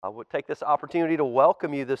I would take this opportunity to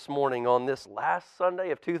welcome you this morning on this last Sunday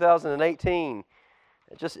of 2018.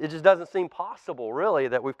 It just doesn't seem possible, really,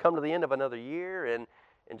 that we've come to the end of another year, and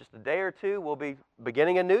in just a day or two, we'll be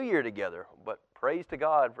beginning a new year together. But praise to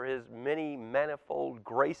God for His many manifold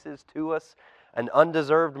graces to us and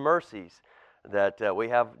undeserved mercies, that we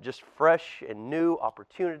have just fresh and new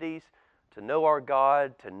opportunities to know our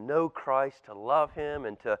God, to know Christ, to love Him,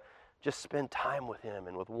 and to just spend time with Him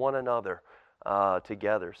and with one another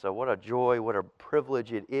together. So what a joy, what a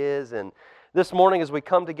privilege it is. And this morning as we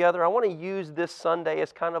come together, I want to use this Sunday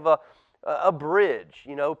as kind of a bridge,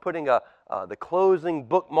 putting the closing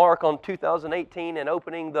bookmark on 2018 and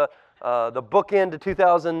opening the bookend to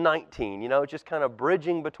 2019, just kind of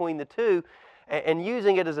bridging between the two and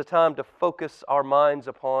using it as a time to focus our minds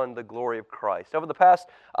upon the glory of Christ. Over the past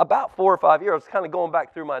about 4 or 5 years, kind of going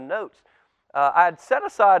back through my notes, I had set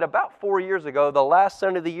aside about 4 years ago, the last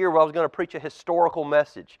Sunday of the year, where I was going to preach a historical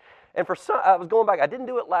message. And I was going back, I didn't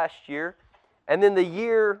do it last year, and then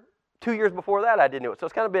 2 years before that, I didn't do it. So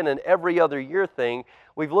it's kind of been an every other year thing.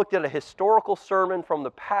 We've looked at a historical sermon from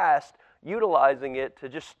the past, utilizing it to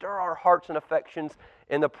just stir our hearts and affections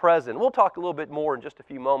in the present. We'll talk a little bit more in just a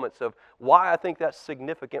few moments of why I think that's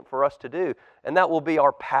significant for us to do. And that will be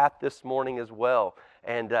our path this morning as well.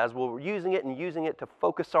 And as we're using it to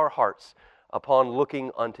focus our hearts upon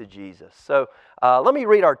looking unto Jesus. So let me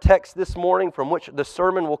read our text this morning from which the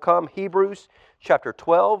sermon will come, Hebrews chapter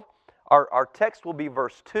 12. Our text will be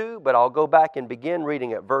verse 2, but I'll go back and begin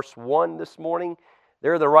reading at verse 1 this morning.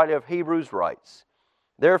 There the writer of Hebrews writes,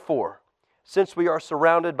 "Therefore, since we are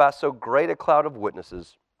surrounded by so great a cloud of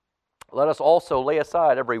witnesses, let us also lay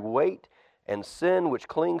aside every weight and sin which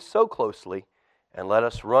clings so closely, and let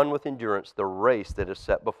us run with endurance the race that is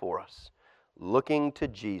set before us, looking to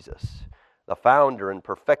Jesus, the founder and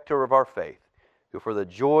perfecter of our faith, who for the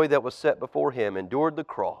joy that was set before Him endured the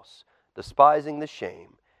cross, despising the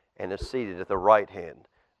shame, and is seated at the right hand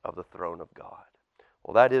of the throne of God."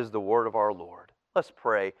 Well, that is the word of our Lord. Let's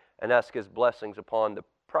pray and ask His blessings upon the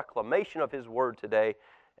proclamation of His word today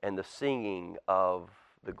and the singing of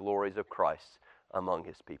the glories of Christ among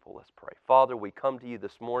His people. Let's pray. Father, we come to You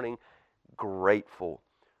this morning grateful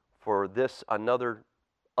for this another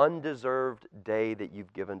undeserved day that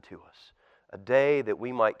You've given to us. A day that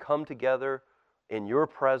we might come together in Your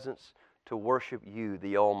presence to worship You,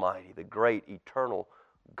 the Almighty, the great eternal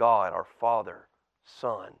God, our Father,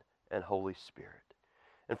 Son, and Holy Spirit.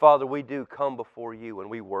 And Father, we do come before You and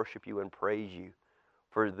we worship You and praise You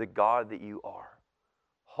for the God that You are,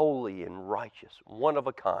 holy and righteous, one of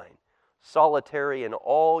a kind, solitary in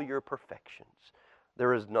all Your perfections.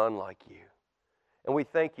 There is none like You. And we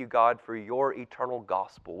thank You, God, for Your eternal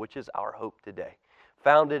gospel, which is our hope today,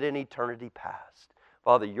 founded in eternity past.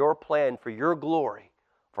 Father, Your plan for Your glory,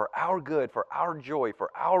 for our good, for our joy, for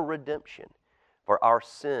our redemption, for our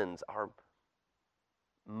sins, our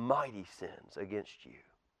mighty sins against You.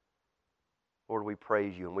 Lord, we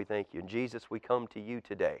praise You and we thank You. And Jesus, we come to You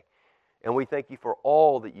today, and we thank You for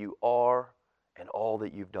all that You are and all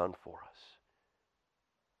that You've done for us.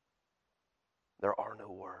 There are no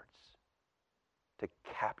words to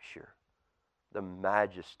capture the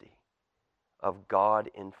majesty of God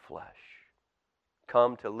in flesh,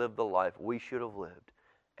 come to live the life we should have lived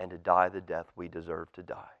and to die the death we deserve to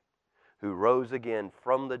die, who rose again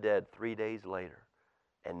from the dead 3 days later,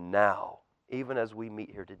 and now, even as we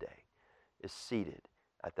meet here today, is seated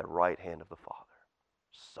at the right hand of the Father,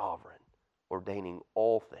 sovereign, ordaining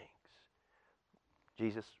all things.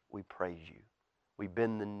 Jesus, we praise You. We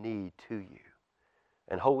bend the knee to You.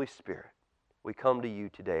 And Holy Spirit, we come to You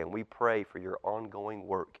today and we pray for Your ongoing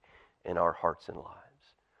work in our hearts and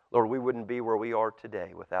lives. Lord, we wouldn't be where we are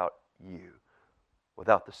today without You,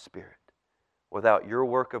 without the Spirit, without Your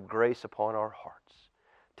work of grace upon our hearts,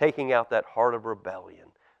 taking out that heart of rebellion,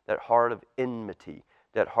 that heart of enmity,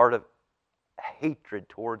 that heart of hatred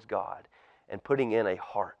towards God, and putting in a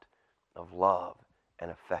heart of love and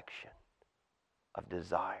affection, of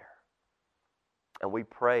desire. And we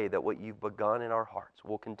pray that what You've begun in our hearts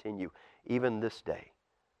will continue even this day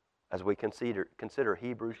as we consider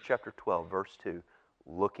Hebrews chapter 12, verse 2,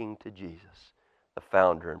 looking to Jesus, the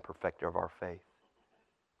founder and perfecter of our faith.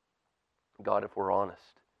 God, if we're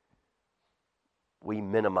honest, we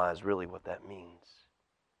minimize really what that means.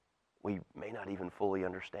 We may not even fully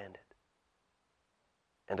understand it.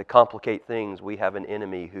 And to complicate things, we have an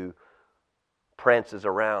enemy who prances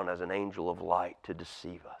around as an angel of light to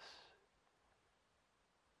deceive us.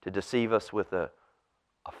 To deceive us with a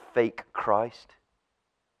fake Christ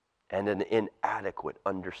and an inadequate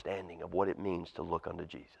understanding of what it means to look unto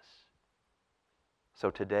Jesus. So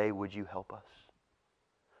today, would You help us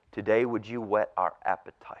Today, would you whet our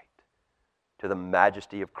appetite to the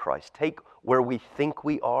majesty of Christ? Take where we think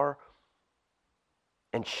we are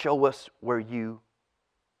and show us where you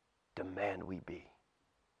demand we be.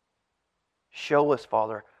 Show us,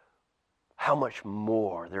 Father, how much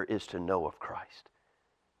more there is to know of Christ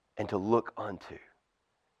and to look unto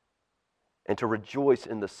and to rejoice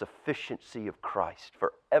in the sufficiency of Christ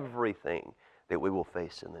for everything that we will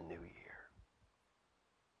face in the new year.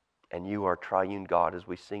 And you are triune God as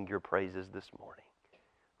we sing your praises this morning.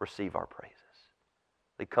 Receive our praises.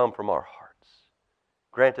 They come from our hearts.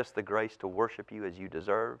 Grant us the grace to worship you as you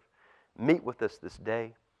deserve. Meet with us this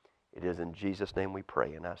day. It is in Jesus' name we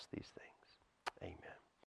pray and ask these things. Amen.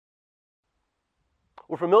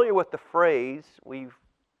 We're familiar with the phrase.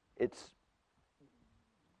 It's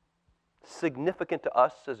significant to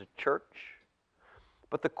us as a church.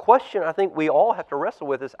 But the question I think we all have to wrestle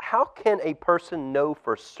with is, how can a person know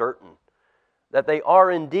for certain that they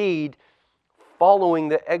are indeed following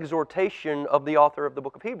the exhortation of the author of the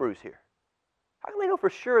book of Hebrews here? How can they know for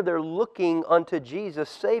sure they're looking unto Jesus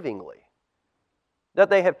savingly? That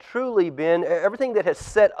they have truly been, everything that has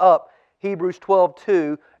set up Hebrews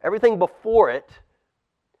 12:2, everything before it,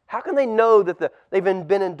 how can they know that they've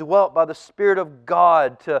been indwelt by the Spirit of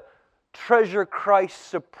God to treasure Christ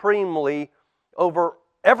supremely over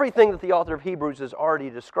everything that the author of Hebrews has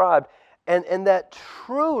already described, and that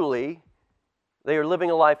truly they are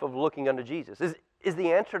living a life of looking unto Jesus? Is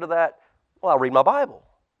the answer to that, well, I'll read my Bible.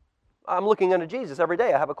 I'm looking unto Jesus every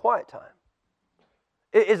day. I have a quiet time.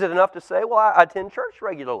 Is it enough to say, well, I attend church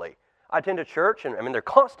regularly? I attend a church, and they're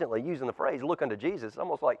constantly using the phrase, look unto Jesus. It's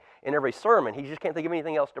almost like in every sermon, he just can't think of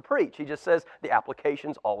anything else to preach. He just says the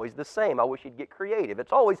application's always the same. I wish he'd get creative.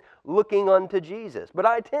 It's always looking unto Jesus. But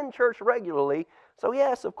I attend church regularly, so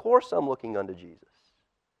yes, of course I'm looking unto Jesus.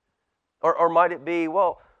 Or might it be,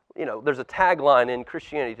 well, there's a tagline in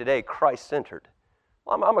Christianity today, Christ-centered.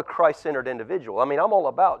 Well, I'm a Christ-centered individual. I'm all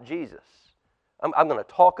about Jesus. I'm going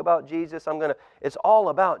to talk about Jesus. It's all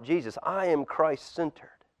about Jesus. I am Christ-centered.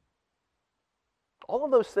 All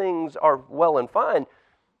of those things are well and fine,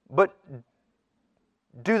 but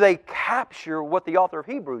do they capture what the author of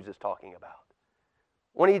Hebrews is talking about?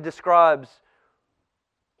 When he describes,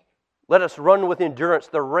 let us run with endurance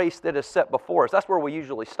the race that is set before us. That's where we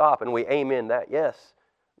usually stop and we amen that, yes.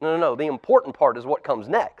 No. The important part is what comes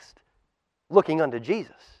next. Looking unto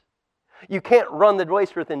Jesus. You can't run the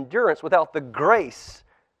race with endurance without the grace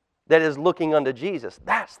that is looking unto Jesus.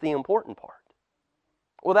 That's the important part.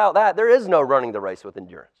 Without that, there is no running the race with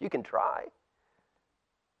endurance. You can try.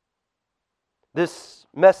 This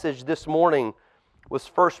message this morning was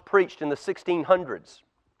first preached in the 1600s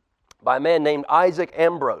by a man named Issac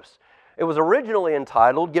Ambrose. It was originally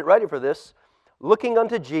entitled, get ready for this, Looking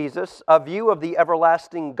unto Jesus, a view of the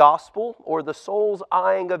everlasting gospel, or the soul's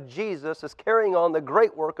eyeing of Jesus as carrying on the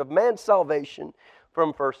great work of man's salvation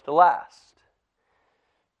from first to last.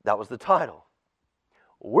 That was the title.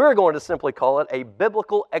 We're going to simply call it a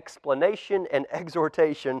biblical explanation and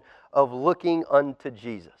exhortation of looking unto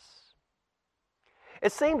Jesus.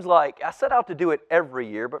 It seems like I set out to do it every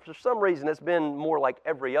year, but for some reason it's been more like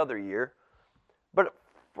every other year. But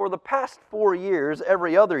for the past 4 years,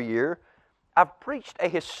 every other year, I've preached a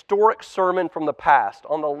historic sermon from the past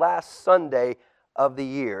on the last Sunday of the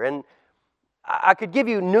year. And I could give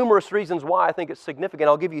you numerous reasons why I think it's significant.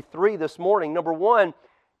 I'll give you 3 this morning. Number 1,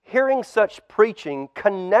 hearing such preaching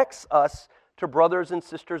connects us to brothers and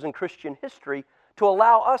sisters in Christian history to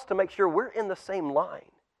allow us to make sure we're in the same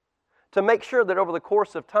line. To make sure that over the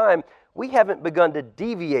course of time, we haven't begun to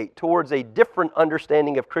deviate towards a different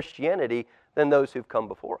understanding of Christianity than those who've come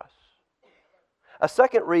before us. A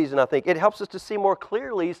second reason, I think, it helps us to see more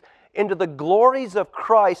clearly into the glories of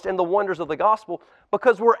Christ and the wonders of the gospel,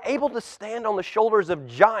 because we're able to stand on the shoulders of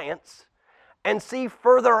giants and see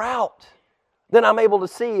further out than I'm able to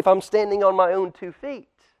see if I'm standing on my own 2 feet.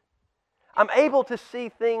 I'm able to see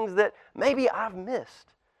things that maybe I've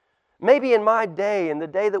missed. Maybe in my day, in the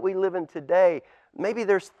day that we live in today, maybe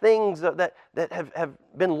there's things that have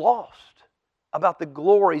been lost about the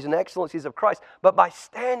glories and excellencies of Christ. But by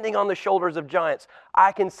standing on the shoulders of giants,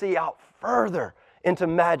 I can see out further into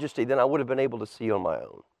majesty than I would have been able to see on my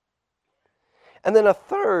own. And then a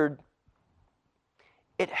third,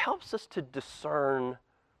 it helps us to discern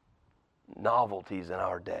novelties in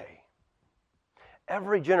our day.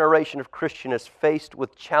 Every generation of Christian is faced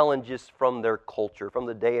with challenges from their culture, from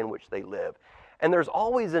the day in which they live. And there's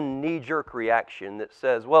always a knee-jerk reaction that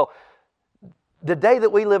says, well, the day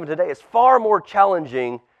that we live in today is far more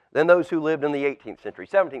challenging than those who lived in the 18th century,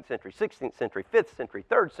 17th century, 16th century, 5th century,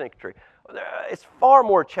 3rd century. It's far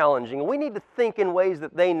more challenging. We need to think in ways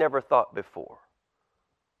that they never thought before.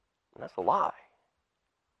 And that's a lie.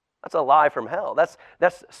 That's a lie from hell.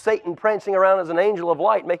 That's Satan prancing around as an angel of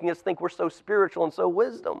light, making us think we're so spiritual and so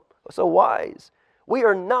wise. We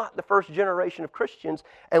are not the first generation of Christians,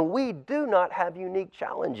 and we do not have unique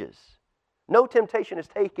challenges. No temptation has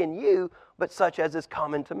taken you, but such as is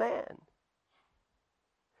common to man.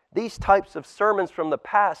 These types of sermons from the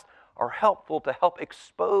past are helpful to help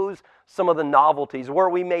expose some of the novelties where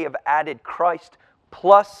we may have added Christ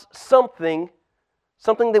plus something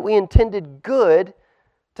that we intended good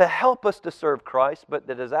to help us to serve Christ, but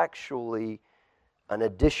that is actually an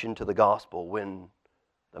addition to the gospel when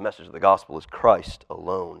the message of the gospel is Christ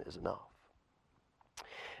alone is enough.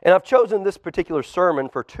 And I've chosen this particular sermon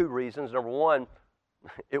for two reasons. Number one,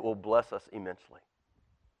 it will bless us immensely.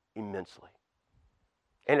 Immensely.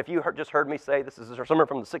 And if you just heard me say this is a sermon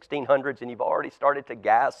from the 1600s and you've already started to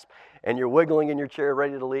gasp and you're wiggling in your chair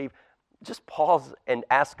ready to leave, just pause and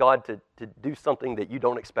ask God to do something that you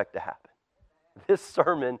don't expect to happen. This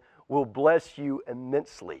sermon will bless you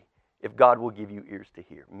immensely if God will give you ears to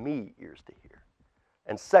hear, me ears to hear.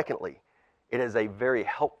 And secondly, it is a very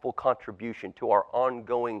helpful contribution to our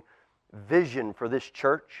ongoing vision for this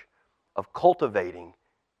church of cultivating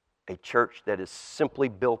a church that is simply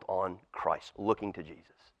built on Christ, looking to Jesus.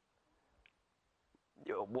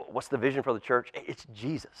 What's the vision for the church? It's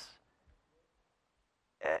Jesus.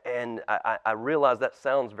 And I realize that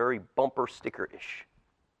sounds very bumper sticker-ish.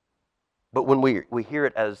 But when we hear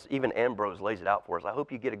it as even Ambrose lays it out for us, I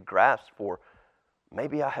hope you get a grasp for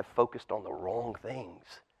maybe I have focused on the wrong things,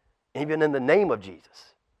 even in the name of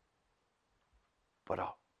Jesus. But a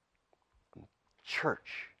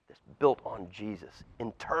church that's built on Jesus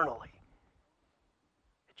internally,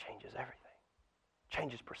 it changes everything. It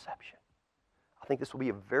changes perception. I think this will be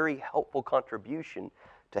a very helpful contribution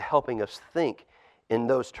to helping us think in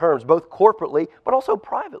those terms, both corporately but also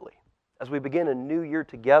privately. As we begin a new year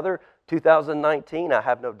together, 2019, I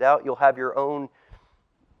have no doubt you'll have your own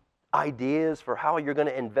ideas for how you're going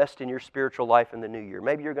to invest in your spiritual life in the new year.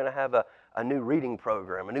 Maybe you're going to have a new reading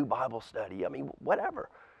program, a new Bible study. I mean, whatever.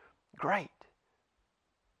 Great.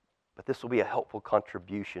 But this will be a helpful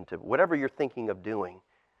contribution to whatever you're thinking of doing.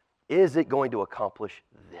 Is it going to accomplish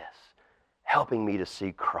this? Helping me to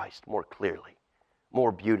see Christ more clearly,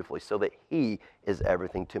 more beautifully, so that He is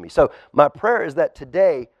everything to me. So my prayer is that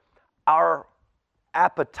today our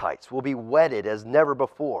appetites will be whetted as never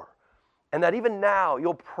before. And that even now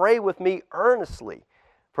you'll pray with me earnestly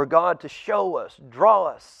for God to show us, draw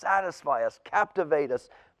us, satisfy us, captivate us,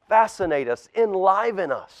 fascinate us,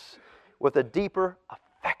 enliven us with a deeper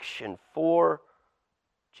affection for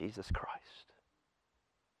Jesus Christ.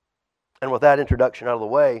 And with that introduction out of the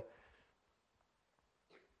way,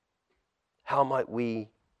 how might we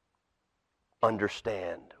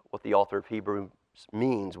understand what the author of Hebrews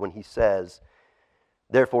means when he says,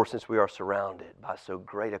 "Therefore, since we are surrounded by so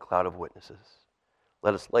great a cloud of witnesses,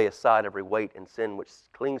 let us lay aside every weight and sin which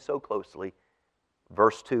clings so closely."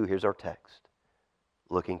 Verse 2, here's our text.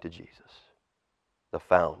 Looking to Jesus, the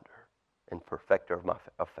founder and perfecter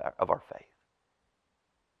of our faith.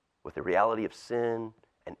 With the reality of sin,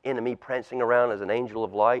 an enemy prancing around as an angel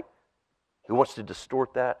of light who wants to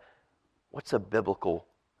distort that, what's a biblical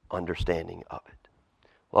understanding of it?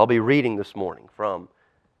 Well, I'll be reading this morning from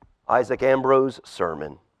Issac Ambrose's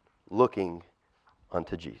sermon, Looking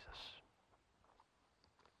unto Jesus.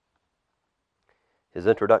 His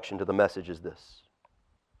introduction to the message is this: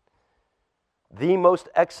 the most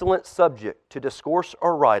excellent subject to discourse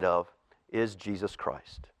or write of is Jesus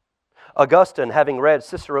Christ. Augustine, having read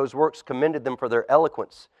Cicero's works, commended them for their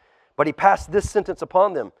eloquence, but he passed this sentence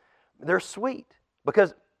upon them: they're sweet,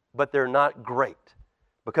 but they're not great,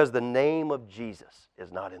 because the name of Jesus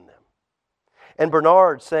is not in them. And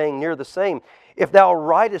Bernard, saying near the same, if thou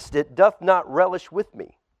writest it, doth not relish with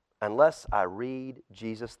me, unless I read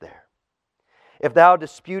Jesus there. If thou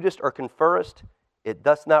disputest or conferrest, it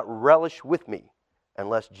doth not relish with me,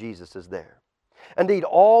 unless Jesus is there. Indeed,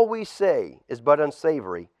 all we say is but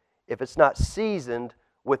unsavory, if it's not seasoned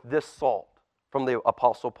with this salt. From the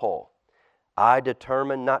Apostle Paul, I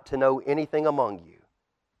determine not to know anything among you,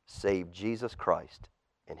 save Jesus Christ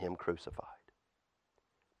and Him crucified.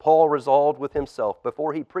 Paul resolved with himself,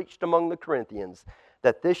 before he preached among the Corinthians,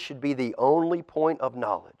 that this should be the only point of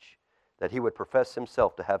knowledge that he would profess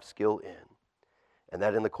himself to have skill in, and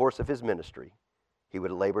that in the course of his ministry he would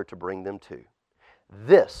labor to bring them to.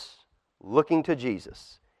 This, looking to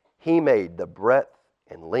Jesus, he made the breadth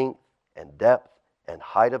and length and depth and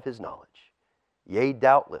height of his knowledge. Yea,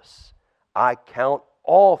 doubtless, I count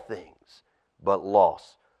all things but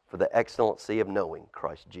loss for the excellency of knowing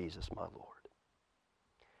Christ Jesus my Lord.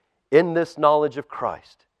 In this knowledge of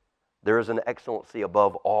Christ, there is an excellency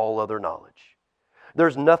above all other knowledge.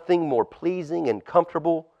 There's nothing more pleasing and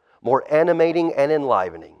comfortable, more animating and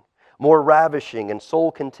enlivening, more ravishing and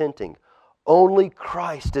soul-contenting. Only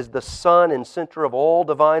Christ is the sun and center of all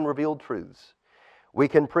divine revealed truths. We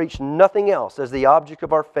can preach nothing else as the object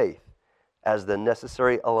of our faith, as the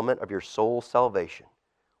necessary element of your soul's salvation,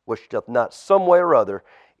 which doth not some way or other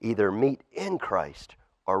either meet in Christ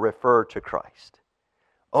or refer to Christ.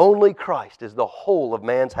 Only Christ is the whole of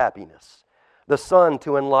man's happiness, the sun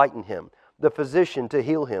to enlighten him, the physician to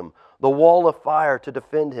heal him, the wall of fire to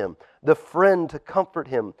defend him, the friend to comfort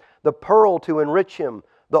him, the pearl to enrich him,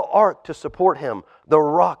 the ark to support him, the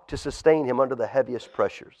rock to sustain him under the heaviest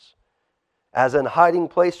pressures. As an hiding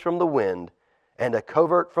place from the wind and a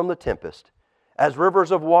covert from the tempest, as rivers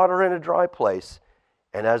of water in a dry place,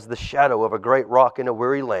 and as the shadow of a great rock in a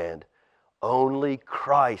weary land, only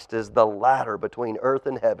Christ is the ladder between earth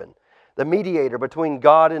and heaven, the mediator between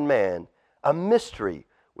God and man, a mystery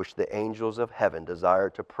which the angels of heaven desire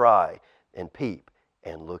to pry and peep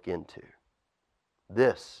and look into.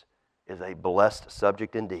 This is a blessed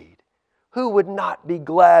subject indeed. Who would not be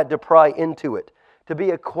glad to pry into it, to be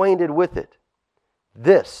acquainted with it?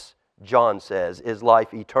 This, John says, is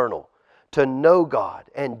life eternal, to know God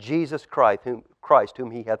and Jesus Christ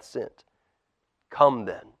whom He hath sent. Come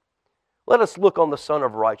then, let us look on the Son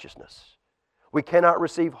of Righteousness. We cannot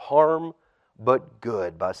receive harm but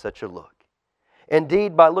good by such a look.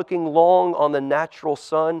 Indeed, by looking long on the natural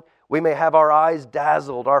sun, we may have our eyes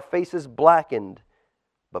dazzled, our faces blackened.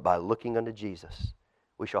 But by looking unto Jesus,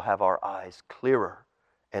 we shall have our eyes clearer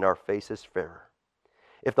and our faces fairer.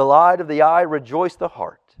 If the light of the eye rejoice the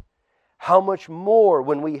heart, how much more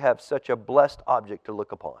when we have such a blessed object to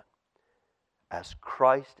look upon? As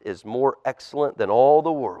Christ is more excellent than all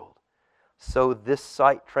the world, so this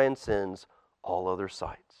sight transcends all other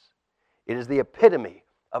sights. It is the epitome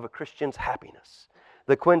of a Christian's happiness,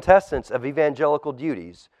 the quintessence of evangelical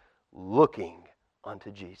duties, looking unto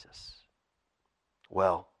Jesus.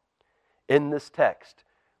 Well, in this text,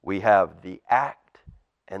 we have the act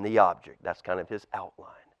and the object. That's kind of his outline.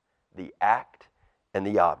 The act and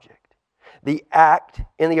the object. The act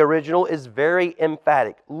in the original is very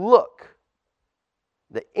emphatic. Look.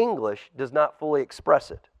 The English does not fully express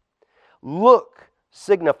it. Look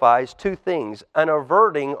signifies two things: an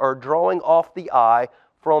averting or drawing off the eye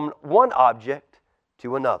from one object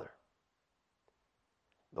to another.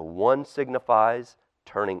 The one signifies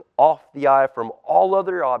turning off the eye from all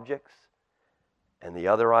other objects, and the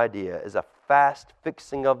other idea is a fast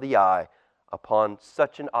fixing of the eye upon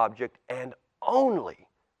such an object and only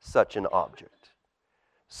such an object.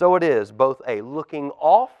 So it is both a looking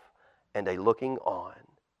off and a looking on.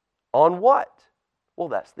 On what? Well,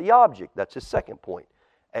 that's the object. That's his second point.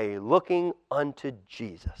 A looking unto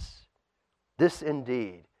Jesus. This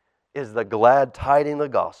indeed is the glad tidings of the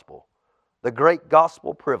gospel, the great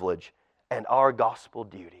gospel privilege, and our gospel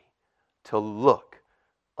duty, to look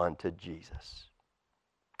unto Jesus.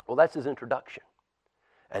 Well, that's his introduction.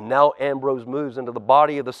 And now Ambrose moves into the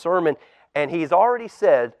body of the sermon, and he's already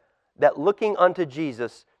said that looking unto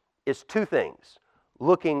Jesus is two things: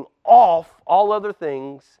 looking off all other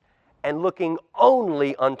things and looking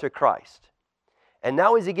only unto Christ. And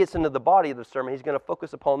now as he gets into the body of the sermon, he's going to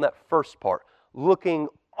focus upon that first part, looking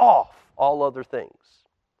off all other things.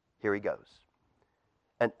 Here he goes.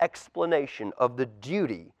 An explanation of the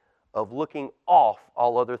duty of looking off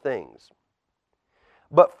all other things.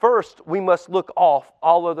 But first, we must look off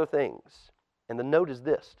all other things. And the note is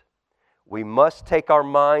this: we must take our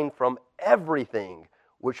mind from everything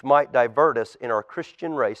which might divert us in our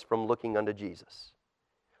Christian race from looking unto Jesus.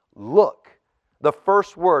 Look, the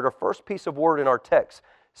first word or first piece of word in our text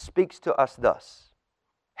speaks to us thus: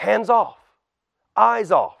 hands off,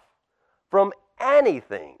 eyes off from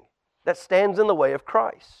anything that stands in the way of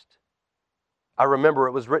Christ. I remember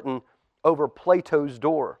it was written over Plato's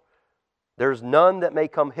door, "There's none that may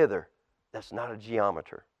come hither that's not a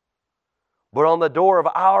geometer." But on the door of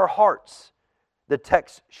our hearts, the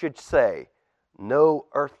text should say, "No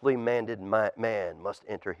earthly minded man must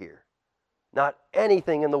enter here." Not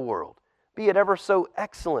anything in the world, be it ever so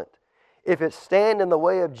excellent, if it stand in the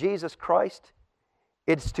way of Jesus Christ,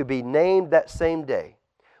 it's to be named that same day.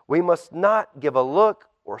 We must not give a look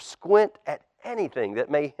or squint at anything that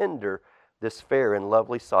may hinder this fair and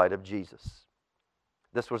lovely sight of Jesus.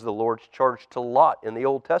 This was the Lord's charge to Lot in the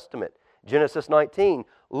Old Testament. Genesis 19,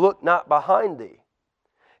 "Look not behind thee."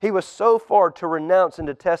 He was so far to renounce and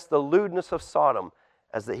detest the lewdness of Sodom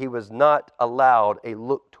as that he was not allowed a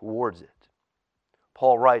look towards it.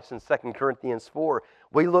 Paul writes in 2 Corinthians 4,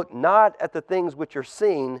 "We look not at the things which are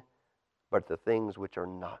seen, but at the things which are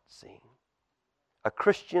not seen." A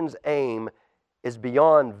Christian's aim is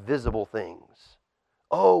beyond visible things.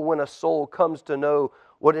 Oh, when a soul comes to know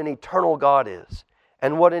what an eternal God is,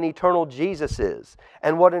 and what an eternal Jesus is,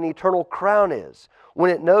 and what an eternal crown is, when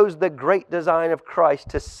it knows the great design of Christ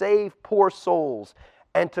to save poor souls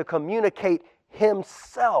and to communicate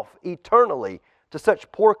Himself eternally to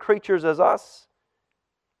such poor creatures as us,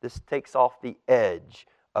 this takes off the edge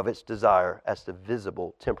of its desire as to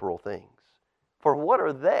visible temporal things. For what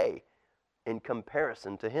are they in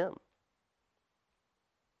comparison to Him?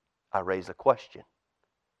 I raise a question.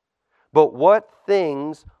 But what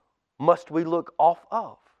things must we look off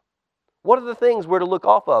of? What are the things we're to look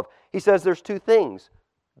off of? He says there's two things: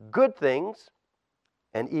 good things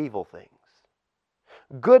and evil things.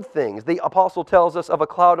 Good things. The apostle tells us of a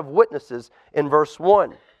cloud of witnesses in verse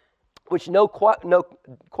 1, which no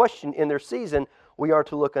question in their season we are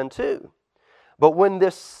to look unto. But when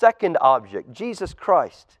this second object, Jesus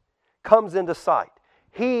Christ, comes into sight,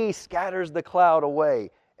 He scatters the cloud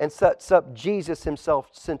away and sets up Jesus Himself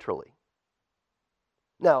centrally.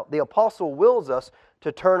 Now, the apostle wills us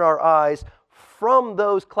to turn our eyes from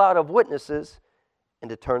those cloud of witnesses and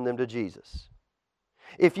to turn them to Jesus.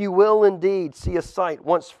 If you will indeed see a sight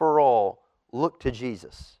once for all, look to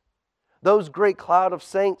Jesus. Those great cloud of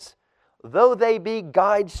saints, though they be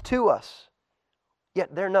guides to us,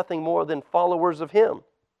 yet they're nothing more than followers of Him.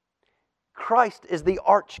 Christ is the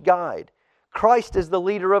arch guide. Christ is the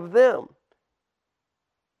leader of them.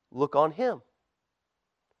 Look on Him.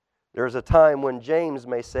 There is a time when James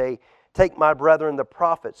may say, "Take my brethren the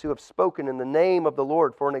prophets who have spoken in the name of the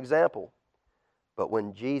Lord for an example." But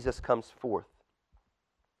when Jesus comes forth,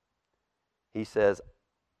 He says,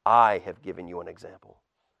 "I have given you an example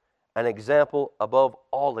above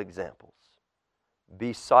all examples.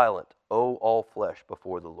 Be silent, O all flesh,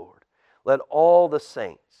 before the Lord. Let all the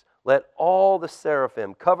saints, let all the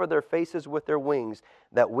seraphim cover their faces with their wings,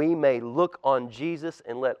 that we may look on Jesus,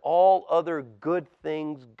 and let all other good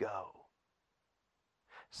things go."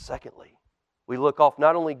 Secondly, we look off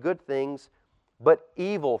not only good things, but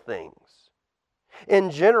evil things.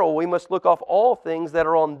 In general, we must look off all things that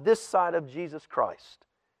are on this side of Jesus Christ,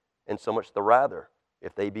 and so much the rather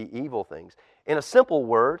if they be evil things. In a simple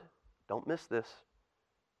word, don't miss this,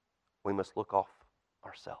 we must look off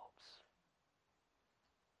ourselves.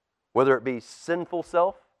 Whether it be sinful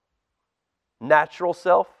self, natural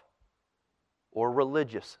self, or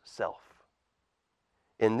religious self.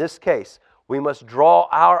 In this case, we must draw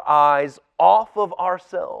our eyes off of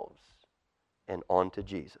ourselves and onto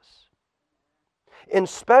Jesus. In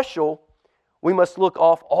special, we must look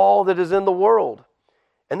off all that is in the world.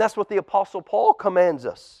 And that's what the Apostle Paul commands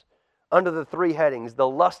us under the three headings: the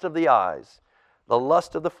lust of the eyes, the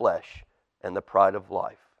lust of the flesh, and the pride of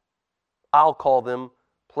life. I'll call them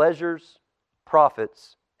pleasures,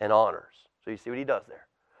 profits, and honors. So you see what he does there.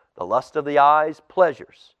 The lust of the eyes,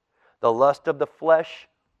 pleasures. The lust of the flesh,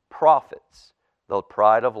 profits. The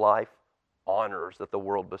pride of life, honors that the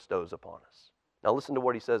world bestows upon us. Now listen to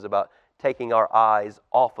what he says about taking our eyes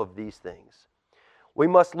off of these things. We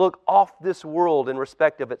must look off this world in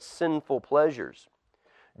respect of its sinful pleasures.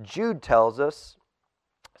 Jude tells us,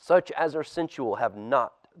 "Such as are sensual have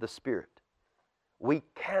not the Spirit." We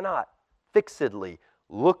cannot fixedly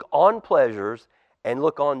look on pleasures and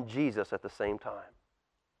look on Jesus at the same time.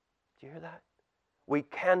 Do you hear that? We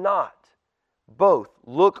cannot both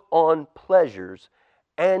look on pleasures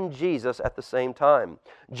and Jesus at the same time.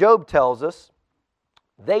 Job tells us,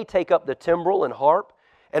 "They take up the timbrel and harp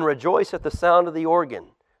and rejoice at the sound of the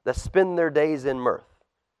organ, that spend their days in mirth,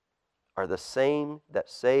 are the same that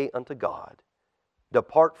say unto God,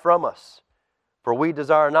 Depart from us, for we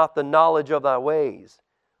desire not the knowledge of thy ways.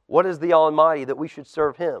 What is the Almighty that we should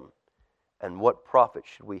serve Him? And what profit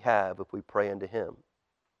should we have if we pray unto Him?"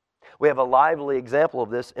 We have a lively example of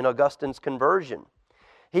this in Augustine's conversion.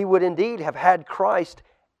 He would indeed have had Christ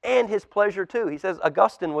and his pleasure too. He says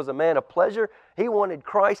Augustine was a man of pleasure. He wanted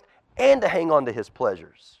Christ and to hang on to his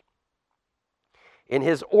pleasures. In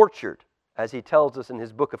his orchard, as he tells us in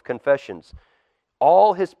his book of Confessions,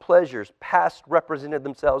 all his pleasures past represented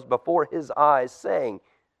themselves before his eyes, saying,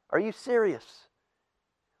 "Are you serious?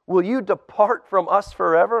 Will you depart from us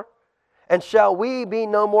forever? And shall we be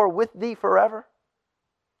no more with thee forever?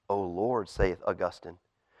 O Lord, saith Augustine,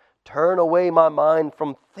 turn away my mind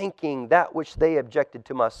from thinking that which they objected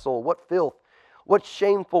to my soul. What filth, what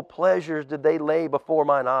shameful pleasures did they lay before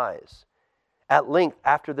mine eyes? At length,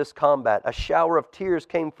 after this combat, a shower of tears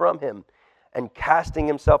came from him, and casting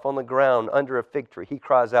himself on the ground under a fig tree, he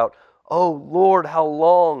cries out, O Lord, how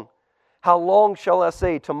long? How long shall I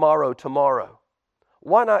say, tomorrow, tomorrow?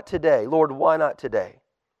 Why not today? Lord, why not today?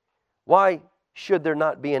 Why should there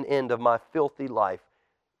not be an end of my filthy life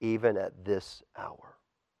even at this hour?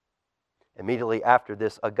 Immediately after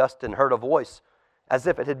this, Augustine heard a voice, as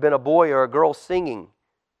if it had been a boy or a girl singing,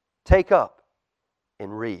 "Take up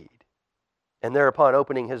and read." And thereupon,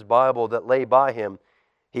 opening his Bible that lay by him,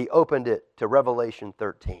 he opened it to Revelation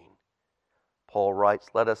 13. Paul writes,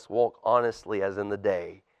 "Let us walk honestly as in the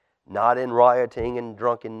day, not in rioting and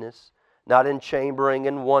drunkenness, not in chambering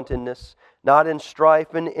and wantonness, not in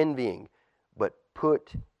strife and envying, but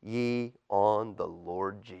put ye on the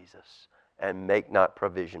Lord Jesus, and make not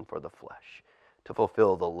provision for the flesh, to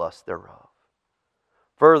fulfill the lust thereof."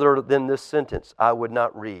 Further than this sentence I would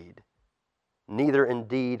not read, neither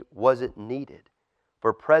indeed was it needed,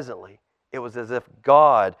 for presently it was as if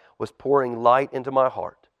God was pouring light into my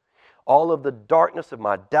heart. All of the darkness of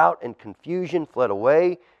my doubt and confusion fled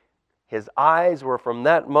away. His eyes were from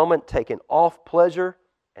that moment taken off pleasure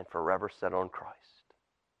and forever set on Christ.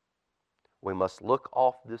 We must look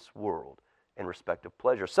off this world in respect of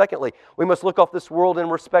pleasure. Secondly, we must look off this world in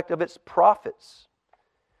respect of its profits.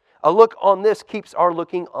 A look on this keeps off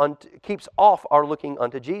our looking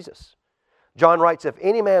unto Jesus. John writes, "If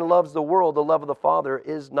any man loves the world, the love of the Father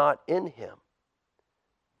is not in him."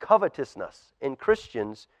 Covetousness in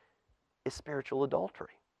Christians is spiritual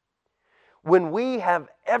adultery. When we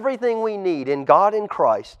have everything we need in God and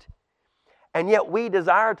Christ, and yet we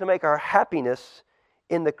desire to make our happiness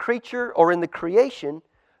in the creature or in the creation,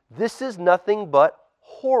 this is nothing but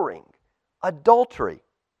whoring, adultery.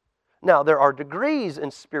 Now, there are degrees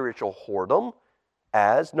in spiritual whoredom,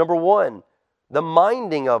 as, number one, the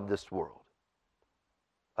minding of this world.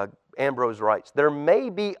 Ambrose writes, "There may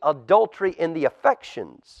be adultery in the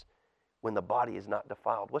affections when the body is not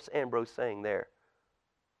defiled." What's Ambrose saying there?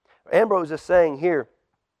 Ambrose is saying here,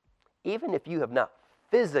 even if you have not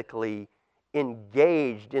physically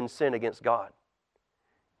engaged in sin against God,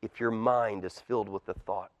 if your mind is filled with the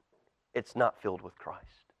thought, it's not filled with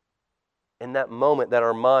Christ. In that moment that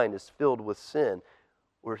our mind is filled with sin,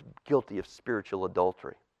 we're guilty of spiritual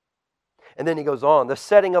adultery. And then he goes on, the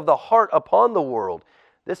setting of the heart upon the world.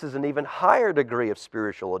 This is an even higher degree of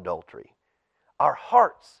spiritual adultery. Our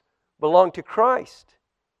hearts belong to Christ.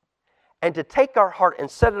 And to take our heart and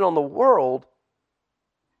set it on the world,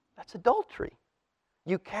 that's adultery.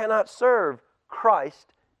 You cannot serve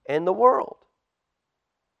Christ and the world.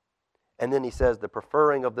 And then he says the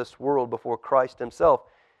preferring of this world before Christ himself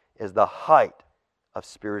is the height of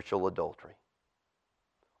spiritual adultery.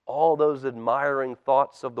 All those admiring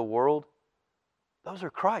thoughts of the world, those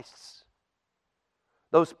are Christ's.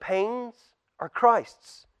 Those pains are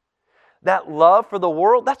Christ's. That love for the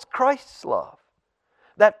world, that's Christ's love.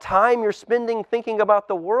 That time you're spending thinking about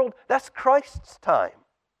the world, that's Christ's time.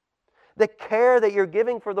 The care that you're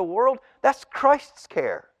giving for the world, that's Christ's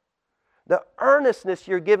care. The earnestness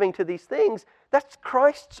you're giving to these things, that's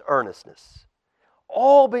Christ's earnestness.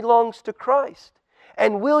 All belongs to Christ.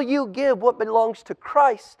 And will you give what belongs to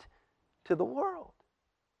Christ to the world?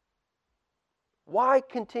 Why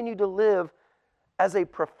continue to live as a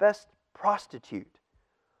professed prostitute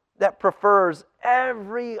that prefers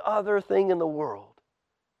every other thing in the world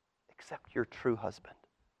except your true husband,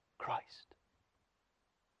 Christ?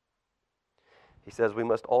 He says we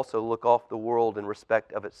must also look off the world in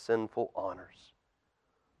respect of its sinful honors.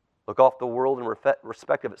 Look off the world in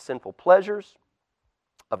respect of its sinful pleasures,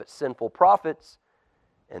 of its sinful profits,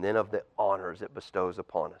 and then of the honors it bestows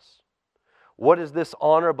upon us. What is this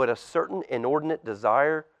honor but a certain inordinate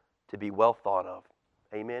desire to be well thought of?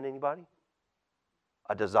 Amen, anybody?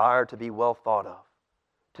 A desire to be well thought of,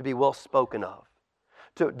 to be well spoken of,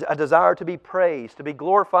 a desire to be praised, to be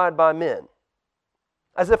glorified by men.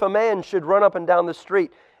 As if a man should run up and down the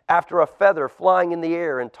street after a feather flying in the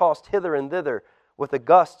air and tossed hither and thither with the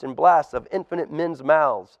gusts and blasts of infinite men's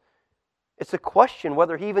mouths. It's a question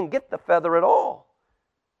whether he even get the feather at all.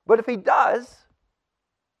 But if he does,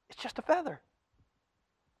 it's just a feather.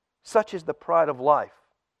 Such is the pride of life,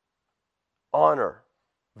 honor,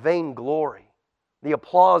 vainglory, the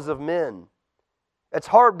applause of men. It's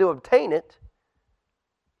hard to obtain it,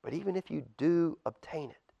 but even if you do obtain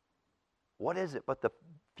it, what is it but the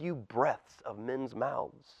few breaths of men's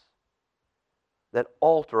mouths that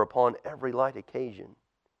alter upon every light occasion?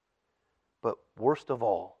 But worst of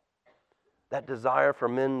all, that desire for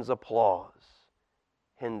men's applause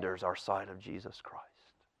hinders our sight of Jesus Christ.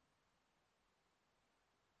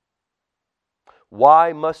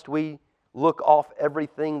 Why must we look off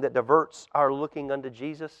everything that diverts our looking unto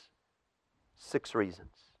Jesus? 6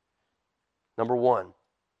 reasons. Number 1,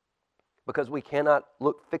 because we cannot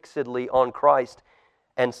look fixedly on Christ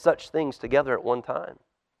and such things together at one time.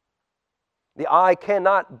 The eye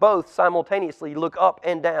cannot both simultaneously look up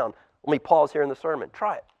and down. Let me pause here in the sermon.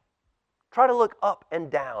 Try it. Try to look up and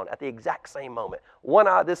down at the exact same moment. One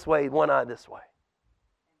eye this way, one eye this way.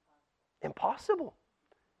 Impossible.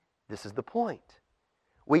 This is the point.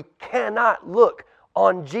 We cannot look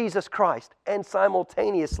on Jesus Christ and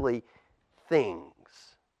simultaneously things.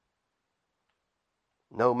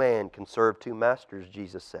 No man can serve two masters,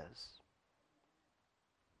 Jesus says.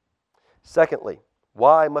 Secondly,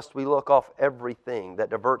 why must we look off everything that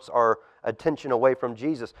diverts our attention away from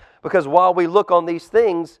Jesus? Because while we look on these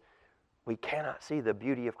things, we cannot see the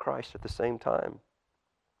beauty of Christ at the same time.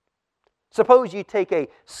 Suppose you take a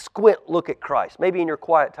squint look at Christ. Maybe in your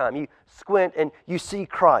quiet time, you squint and you see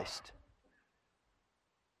Christ.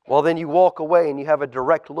 Well, then you walk away and you have a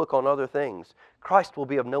direct look on other things. Christ will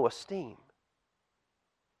be of no esteem.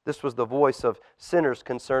 This was the voice of sinners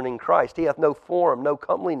concerning Christ. He hath no form, no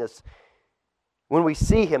comeliness. When we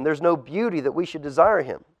see Him, there's no beauty that we should desire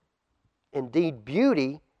Him. Indeed,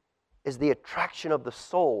 beauty is the attraction of the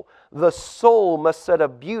soul. The soul must set a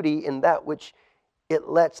beauty in that which it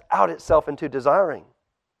lets out itself into desiring.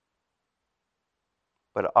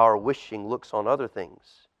 But our wishing looks on other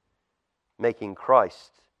things, making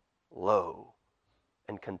Christ low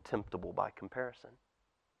and contemptible by comparison.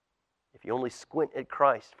 If you only squint at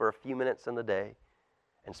Christ for a few minutes in the day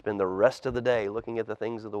and spend the rest of the day looking at the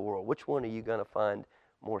things of the world, which one are you going to find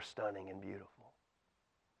more stunning and beautiful?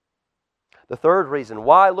 The third reason,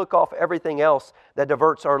 why look off everything else that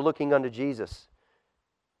diverts our looking unto Jesus?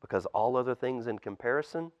 Because all other things in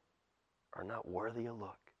comparison are not worthy a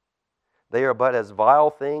look. They are but as vile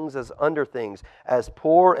things as under things, as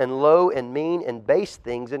poor and low and mean and base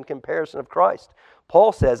things in comparison of Christ.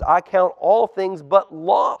 Paul says, I count all things but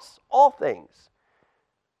loss, all things,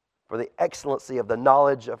 for the excellency of the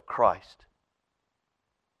knowledge of Christ.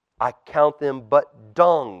 I count them but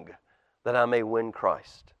dung, that I may win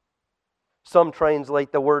Christ. Some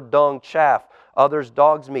translate the word dung chaff, others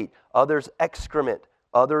dog's meat, others excrement,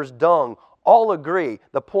 others dung. All agree.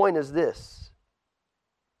 The point is this.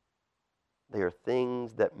 They are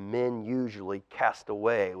things that men usually cast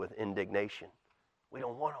away with indignation. We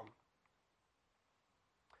don't want them.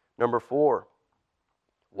 Number 4,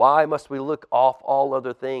 why must we look off all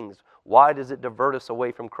other things? Why does it divert us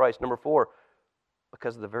away from Christ? Number 4,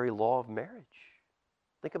 because of the very law of marriage.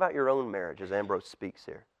 Think about your own marriage as Ambrose speaks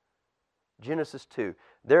here. Genesis 2,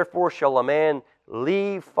 therefore shall a man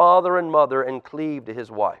leave father and mother and cleave to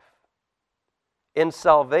his wife. In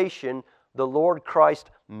salvation, the Lord Christ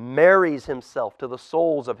marries Himself to the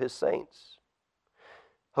souls of His saints.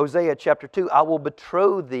 Hosea chapter 2, I will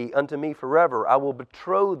betroth thee unto me forever. I will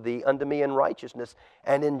betroth thee unto me in righteousness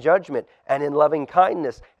and in judgment and in loving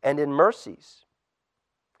kindness and in mercies.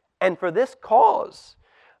 And for this cause,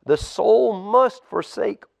 the soul must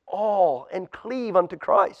forsake all and cleave unto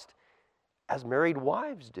Christ, as married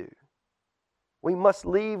wives do. We must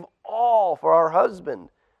leave all for our husband,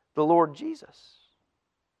 the Lord Jesus.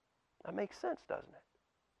 That makes sense, doesn't it?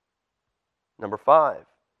 Number 5,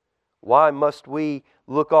 why must we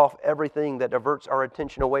look off everything that diverts our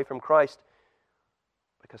attention away from Christ?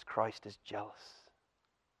 Because Christ is jealous.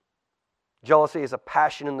 Jealousy is a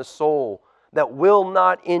passion in the soul that will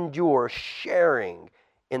not endure sharing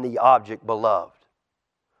in the object beloved.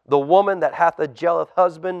 The woman that hath a jealous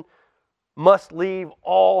husband must leave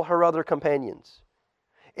all her other companions.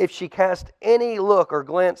 If she cast any look or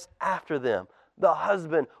glance after them, the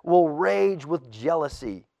husband will rage with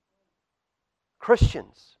jealousy.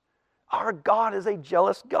 Christians, our God is a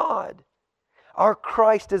jealous God. Our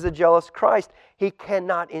Christ is a jealous Christ. He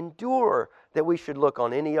cannot endure that we should look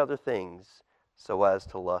on any other things so as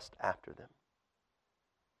to lust after them.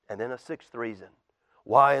 And then a 6th reason.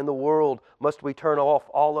 Why in the world must we turn off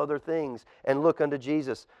all other things and look unto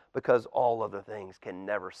Jesus? Because all other things can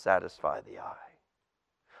never satisfy the eye.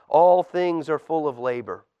 All things are full of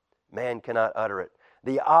labor. Man cannot utter it.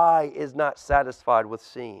 The eye is not satisfied with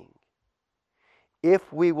seeing.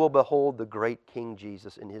 If we will behold the great King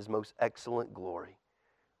Jesus in His most excellent glory,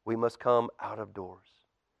 we must come out of doors.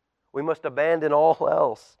 We must abandon all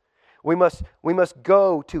else. We must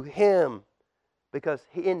go to Him, because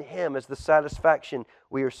in Him is the satisfaction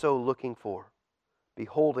we are so looking for,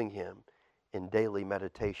 beholding Him in daily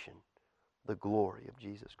meditation, the glory of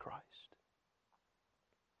Jesus Christ.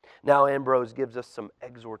 Now Ambrose gives us some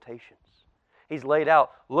exhortations. He's laid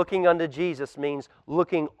out, looking unto Jesus means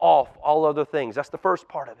looking off all other things. That's the first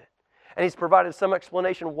part of it. And he's provided some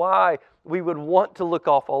explanation why we would want to look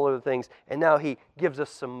off all other things. And now he gives us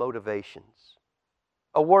some motivations.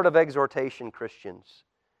 A word of exhortation, Christians.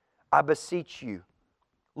 I beseech you,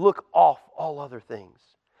 look off all other things.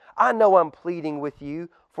 I know I'm pleading with you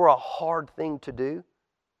for a hard thing to do.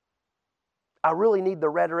 I really need the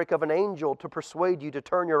rhetoric of an angel to persuade you to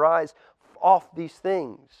turn your eyes off these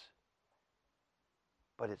things.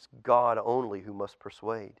 But it's God only who must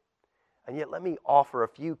persuade. And yet let me offer a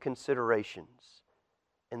few considerations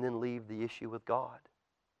and then leave the issue with God.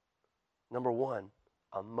 Number one,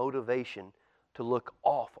 a motivation to look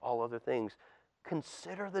off all other things.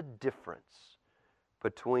 Consider the difference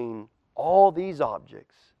between all these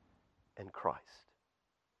objects and Christ.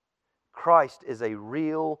 Christ is a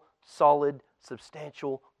real, solid,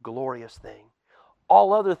 substantial, glorious thing.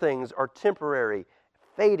 All other things are temporary,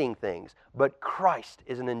 fading things, but Christ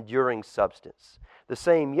is an enduring substance. The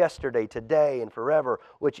same yesterday, today, and forever,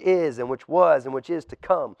 which is, and which was, and which is to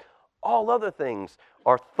come. All other things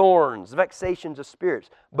are thorns, vexations of spirits,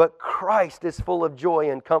 but Christ is full of joy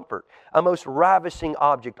and comfort, a most ravishing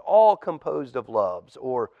object, all composed of loves,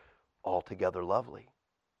 or altogether lovely.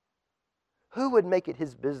 Who would make it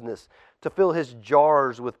his business to fill his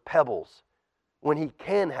jars with pebbles when he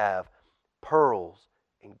can have pearls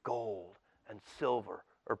and gold and silver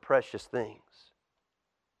or precious things?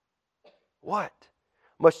 What?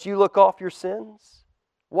 Must you look off your sins?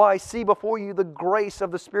 Why, see before you the grace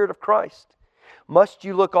of the Spirit of Christ. Must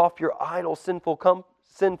you look off your idle sinful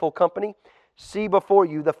company? See before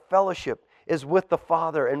you the fellowship is with the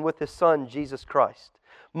Father and with His Son, Jesus Christ.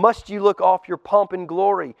 Must you look off your pomp and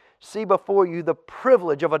glory? See before you the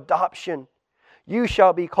privilege of adoption. You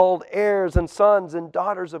shall be called heirs and sons and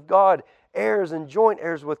daughters of God, heirs and joint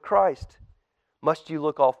heirs with Christ. Must you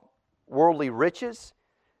look off worldly riches?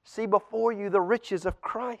 See before you the riches of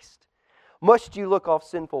Christ. Must you look off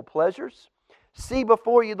sinful pleasures? See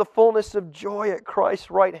before you the fullness of joy at Christ's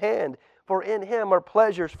right hand, for in Him are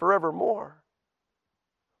pleasures forevermore.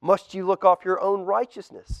 Must you look off your own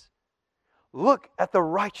righteousness? Look at the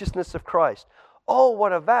righteousness of Christ. Oh,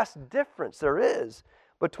 what a vast difference there is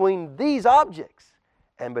between these objects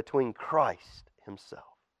and between Christ Himself.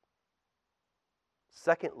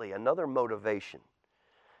 Secondly, another motivation.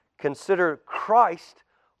 Consider Christ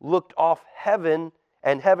looked off heaven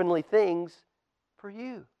and heavenly things for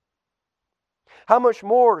you. How much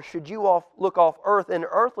more should you look off earth and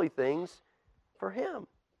earthly things for Him?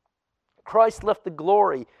 Christ left the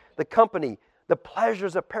glory, the company, the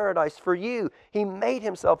pleasures of paradise for you. He made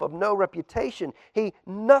Himself of no reputation. He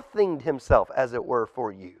nothinged Himself, as it were,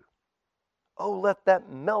 for you. Oh, let that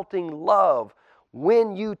melting love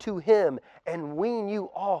win you to Him and wean you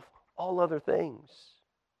off all other things.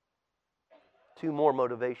 Two more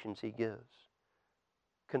motivations He gives.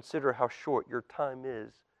 Consider how short your time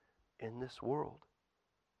is in this world.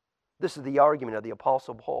 This is the argument of the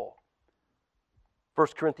Apostle Paul. 1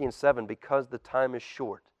 Corinthians 7, because the time is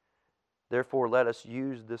short, therefore let us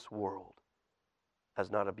use this world as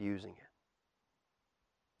not abusing it.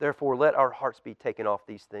 Therefore let our hearts be taken off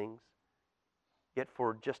these things, yet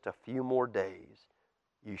for just a few more days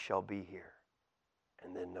you shall be here,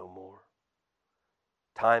 and then no more.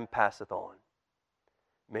 Time passeth on.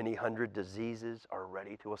 Many hundred diseases are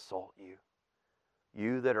ready to assault you.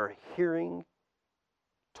 You that are hearing,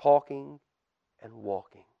 talking, and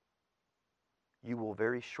walking, you will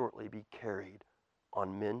very shortly be carried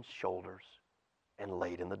on men's shoulders and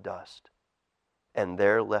laid in the dust, and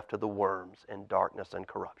there left to the worms and darkness and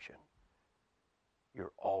corruption.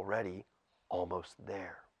 You're already almost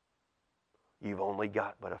there. You've only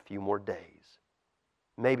got but a few more days,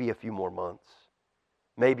 maybe a few more months,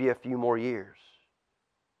 maybe a few more years.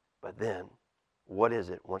 But then, what is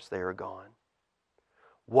it once they are gone?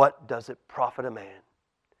 What does it profit a man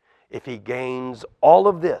if he gains all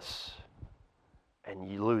of this and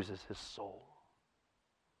he loses his soul?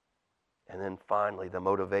 And then finally, the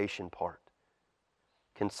motivation part.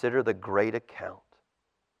 Consider the great account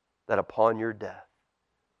that upon your death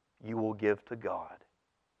you will give to God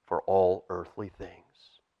for all earthly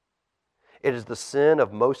things. It is the sin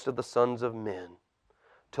of most of the sons of men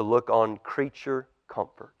to look on creature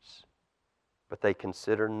comforts, but they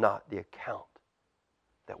consider not the account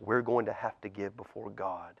that we're going to have to give before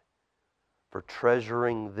God for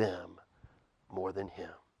treasuring them more than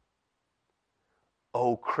Him.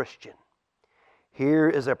 Oh, Christian, here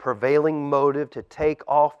is a prevailing motive to take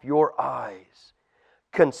off your eyes.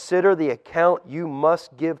 Consider the account you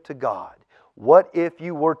must give to God. What if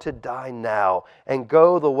you were to die now and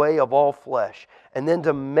go the way of all flesh, and then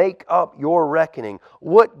to make up your reckoning?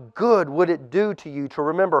 What good would it do to you to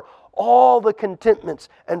remember all the contentments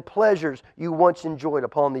and pleasures you once enjoyed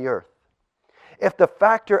upon the earth? If the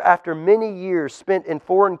factor, after many years spent in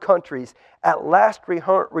foreign countries, at last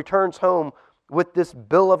returns home with this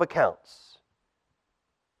bill of accounts,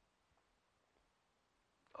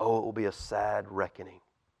 oh, it will be a sad reckoning.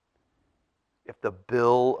 If the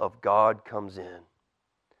bill of God comes in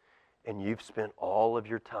and you've spent all of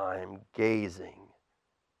your time gazing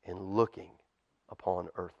and looking upon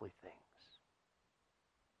earthly things.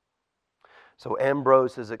 So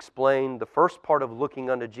Ambrose has explained the first part of looking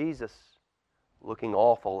unto Jesus, looking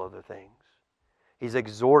off all other things. He's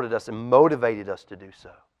exhorted us and motivated us to do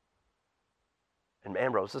so. And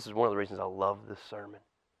Ambrose, this is one of the reasons I love this sermon.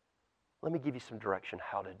 Let me give you some direction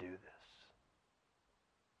how to do this.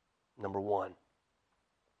 Number one,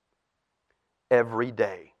 every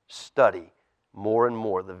day study more and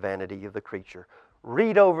more the vanity of the creature.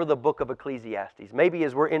 Read over the book of Ecclesiastes. Maybe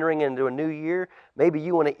as we're entering into a new year, maybe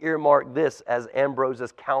you want to earmark this as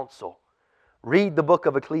Ambrose's counsel. Read the book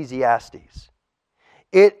of Ecclesiastes.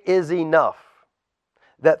 It is enough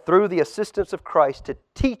that through the assistance of Christ to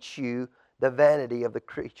teach you the vanity of the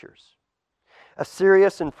creatures. A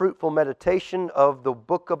serious and fruitful meditation of the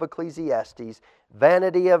book of Ecclesiastes,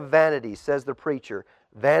 vanity of vanities, says the preacher,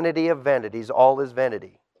 vanity of vanities, all is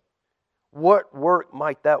vanity. What work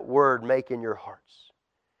might that word make in your hearts?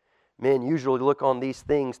 Men usually look on these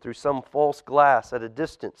things through some false glass at a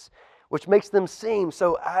distance, which makes them seem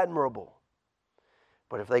so admirable.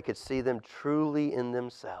 But if they could see them truly in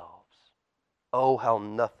themselves, oh, how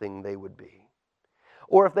nothing they would be.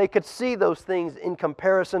 Or if they could see those things in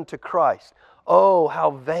comparison to Christ, oh,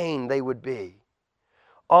 how vain they would be.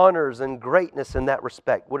 Honors and greatness in that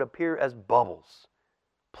respect would appear as bubbles.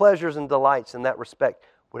 Pleasures and delights in that respect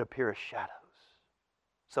would appear as shadows.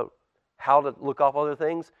 So, how to look off other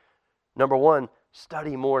things? Number one,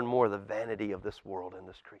 study more and more the vanity of this world and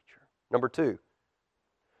this creature. Number two,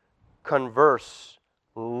 converse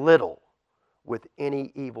little with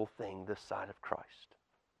any evil thing this side of Christ.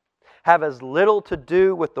 Have as little to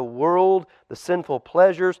do with the world, the sinful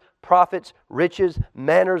pleasures, profits, riches,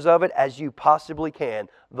 manners of it as you possibly can.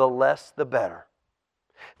 The less, the better.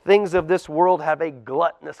 Things of this world have a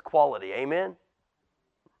gluttonous quality. Amen?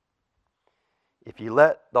 If you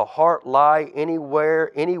let the heart lie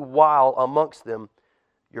anywhere, any while amongst them,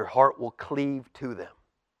 your heart will cleave to them.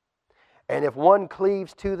 And if one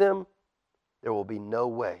cleaves to them, there will be no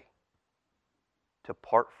way to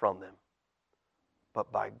part from them,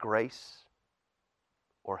 but by grace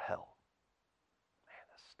or hell. Man,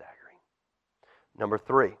 that's staggering. Number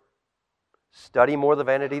three, study more the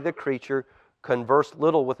vanity of the creature, converse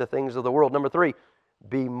little with the things of the world. Number three,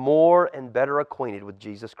 be more and better acquainted with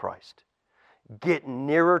Jesus Christ. Get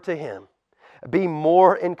nearer to Him. Be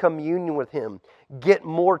more in communion with Him. Get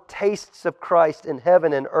more tastes of Christ in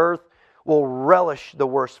heaven and earth will relish the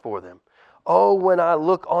worse for them. Oh, when I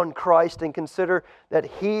look on Christ and consider that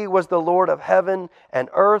He was the Lord of heaven and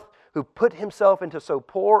earth, who put Himself into so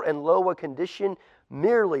poor and low a condition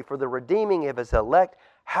merely for the redeeming of His elect,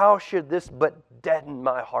 how should this but deaden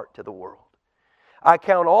my heart to the world? I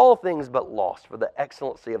count all things but loss for the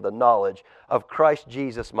excellency of the knowledge of Christ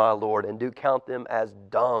Jesus my Lord, and do count them as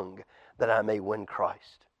dung, that I may win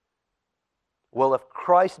Christ. Well, if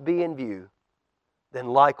Christ be in view, then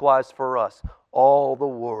likewise for us, all the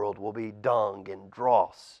world will be dung and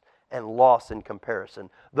dross and loss in comparison.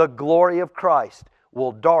 The glory of Christ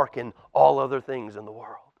will darken all other things in the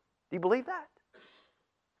world. Do you believe that?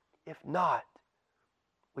 If not,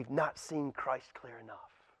 we've not seen Christ clear enough.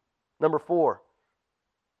 Number four,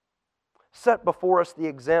 set before us the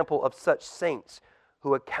example of such saints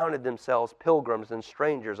who accounted themselves pilgrims and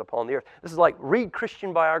strangers upon the earth. This is like read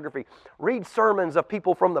Christian biography, read sermons of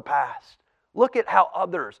people from the past. Look at how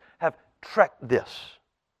others have trekked this.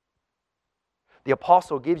 The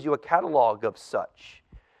apostle gives you a catalog of such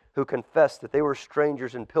who confessed that they were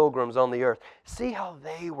strangers and pilgrims on the earth. See how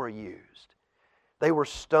they were used. They were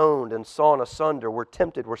stoned and sawn asunder, were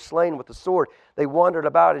tempted, were slain with the sword. They wandered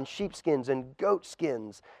about in sheepskins and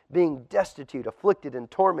goatskins, being destitute, afflicted, and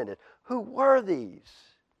tormented. Who were these?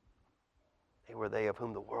 They were they of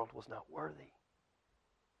whom the world was not worthy.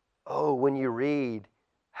 Oh, when you read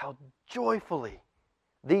how joyfully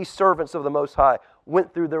these servants of the Most High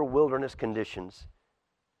went through their wilderness conditions,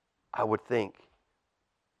 I would think,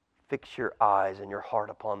 fix your eyes and your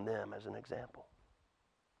heart upon them as an example.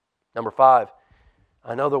 Number five,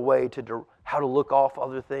 another way to how to look off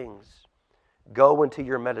other things. Go into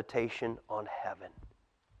your meditation on heaven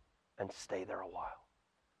and stay there a while.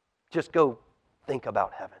 Just go think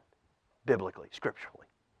about heaven, biblically, scripturally.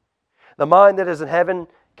 The mind that is in heaven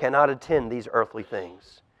cannot attend these earthly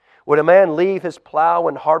things. Would a man leave his plow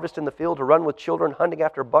and harvest in the field to run with children hunting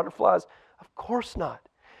after butterflies? Of course not.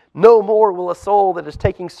 No more will a soul that is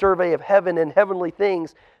taking survey of heaven and heavenly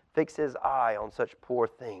things fix his eye on such poor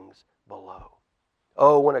things below.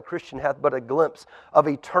 Oh, when a Christian hath but a glimpse of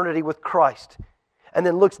eternity with Christ and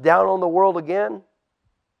then looks down on the world again,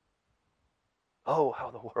 oh, how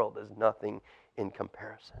the world is nothing in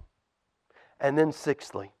comparison. And then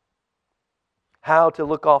sixthly, how to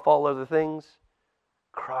look off all other things?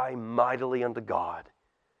 Cry mightily unto God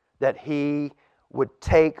that He would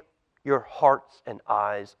take your hearts and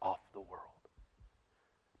eyes off the world.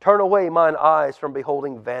 Turn away mine eyes from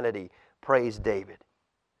beholding vanity, prays David.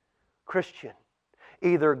 Christian,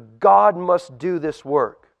 either God must do this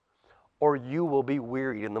work or you will be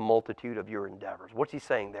wearied in the multitude of your endeavors. What's he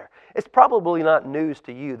saying there? It's probably not news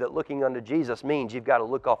to you that looking unto Jesus means you've got to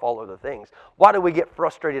look off all other things. Why do we get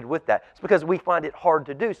frustrated with that? It's because we find it hard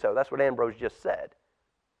to do so. That's what Ambrose just said.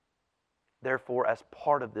 Therefore, as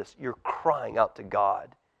part of this, you're crying out to God.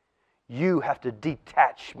 You have to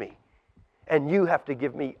detach me, and you have to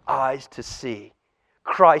give me eyes to see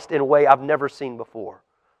Christ in a way I've never seen before.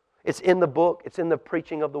 It's in the book. It's in the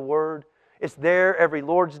preaching of the Word. It's there every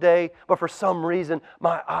Lord's Day, but for some reason,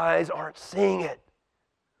 my eyes aren't seeing it.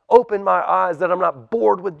 Open my eyes that I'm not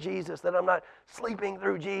bored with Jesus, that I'm not sleeping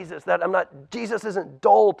through Jesus, that Jesus isn't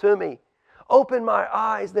dull to me. Open my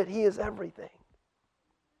eyes that He is everything.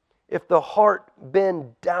 If the heart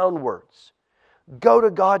bend downwards, go to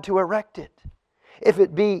God to erect it. If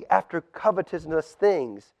it be after covetousness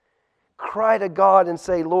things, cry to God and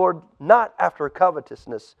say, Lord, not after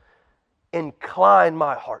covetousness, incline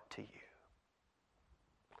my heart to you.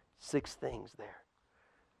 6 things there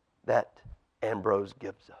that Ambrose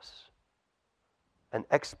gives us. An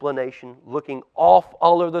explanation, looking off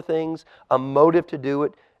all other things, a motive to do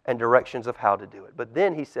it, and directions of how to do it. But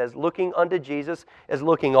then he says, looking unto Jesus is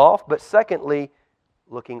looking off, but secondly,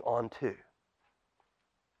 looking onto.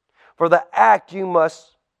 For the act you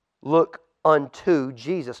must look unto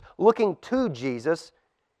Jesus. Looking to Jesus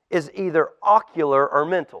is either ocular or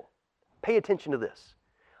mental. Pay attention to this.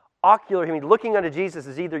 Ocular, I mean, looking unto Jesus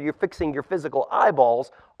is either you're fixing your physical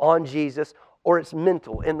eyeballs on Jesus or it's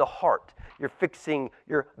mental, in the heart. You're fixing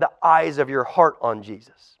the eyes of your heart on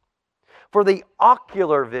Jesus. For the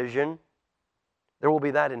ocular vision, there will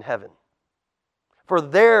be that in heaven. For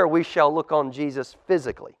there we shall look on Jesus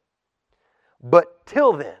physically. But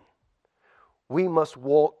till then, we must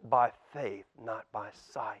walk by faith, not by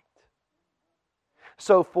sight.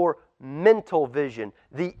 So for mental vision,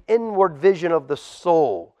 the inward vision of the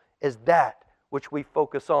soul is that which we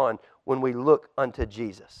focus on when we look unto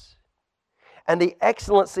Jesus. And the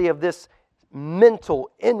excellency of this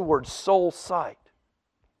mental inward soul sight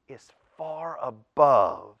is far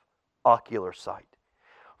above ocular sight.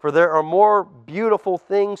 For there are more beautiful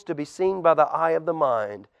things to be seen by the eye of the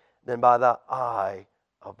mind than by the eye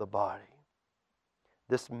of the body.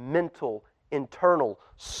 This mental, internal,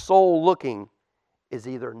 soul looking is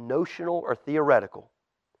either notional or theoretical,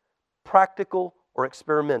 practical or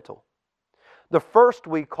experimental. The first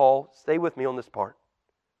we call, stay with me on this part,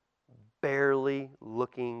 barely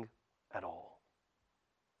looking at all.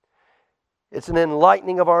 It's an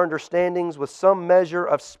enlightening of our understandings with some measure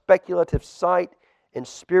of speculative sight in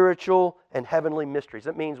spiritual and heavenly mysteries.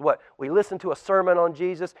 That means what? We listen to a sermon on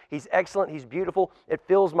Jesus. He's excellent. He's beautiful. It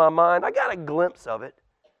fills my mind. I got a glimpse of it,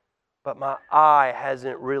 but my eye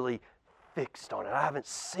hasn't really fixed on it. I haven't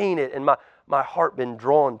seen it, and my heart been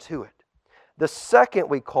drawn to it. The second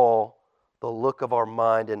we call the look of our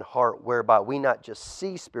mind and heart, whereby we not just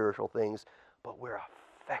see spiritual things, but we're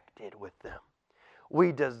affected with them.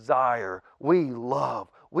 We desire, we love,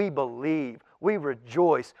 we believe, we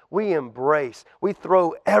rejoice, we embrace, we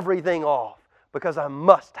throw everything off because I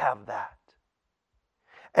must have that.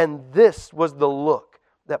 And this was the look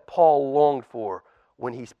that Paul longed for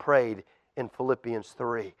when he prayed in Philippians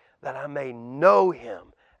 3, that I may know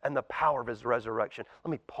Him and the power of His resurrection.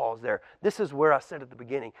 Let me pause there. This is where I said at the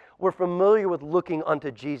beginning, we're familiar with looking unto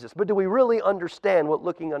Jesus, but do we really understand what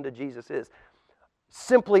looking unto Jesus is?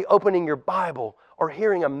 Simply opening your Bible or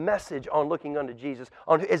hearing a message on looking unto Jesus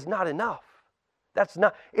is not enough. That's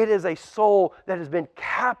not. It is a soul that has been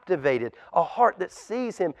captivated, a heart that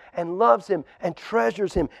sees Him and loves Him and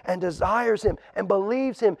treasures Him and desires Him and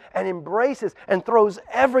believes Him and embraces and throws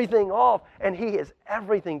everything off, and He is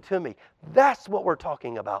everything to me. That's what we're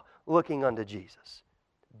talking about, looking unto Jesus.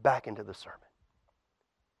 Back into the sermon.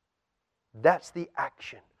 That's the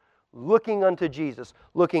action. Looking unto Jesus,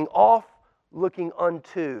 looking off, looking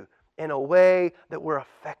unto, in a way that we're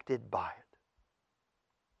affected by it.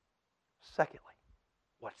 Secondly,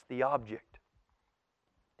 what's the object?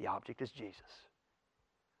 The object is Jesus.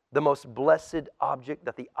 The most blessed object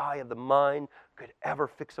that the eye of the mind could ever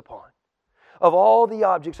fix upon. Of all the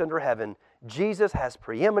objects under heaven, Jesus has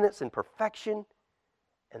preeminence in perfection,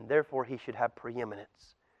 and therefore He should have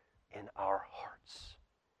preeminence in our hearts.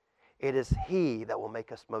 It is He that will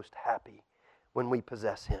make us most happy when we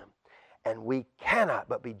possess Him. And we cannot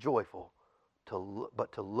but be joyful to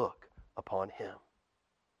look upon Him.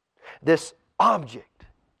 This object,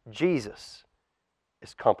 Jesus,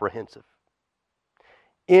 is comprehensive.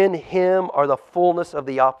 In Him are the fullness of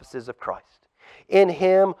the offices of Christ. In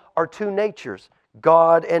Him are two natures,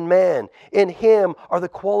 God and man. In Him are the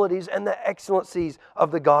qualities and the excellencies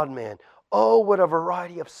of the God-man. Oh, what a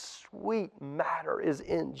variety of sweet matter is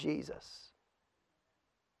in Jesus.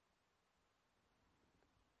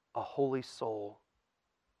 A holy soul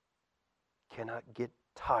cannot get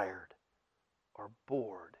tired or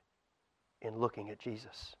bored in looking at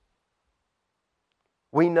Jesus.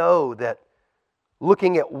 We know that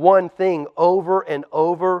looking at one thing over and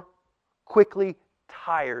over quickly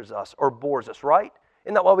tires us or bores us, right?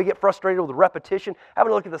 Isn't that why we get frustrated with repetition? Having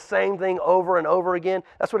to look at the same thing over and over again.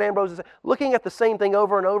 That's what Ambrose is saying. Looking at the same thing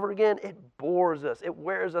over and over again, it bores us. It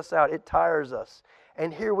wears us out. It tires us.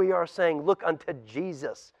 And here we are saying, look unto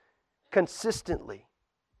Jesus consistently.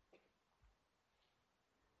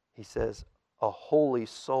 He says, a holy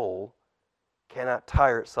soul cannot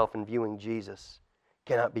tire itself in viewing Jesus,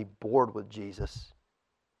 cannot be bored with Jesus,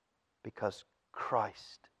 because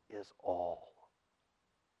Christ is all.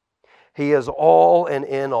 He is all and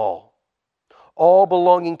in all. All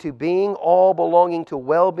belonging to being, all belonging to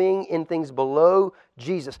well-being in things below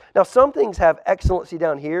Jesus. Now, some things have excellency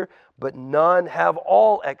down here, but none have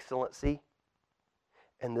all excellency.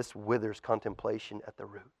 And this withers contemplation at the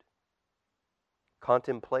root.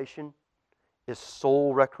 Contemplation is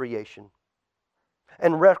soul recreation.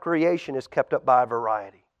 And recreation is kept up by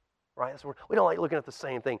variety. Right? We don't like looking at the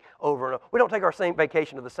same thing over and over. We don't take our same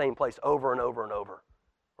vacation to the same place over and over and over.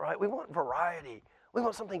 Right? We want variety. We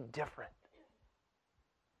want something different.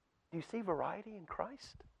 Do you see variety in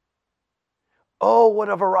Christ? Oh, what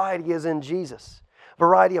a variety is in Jesus.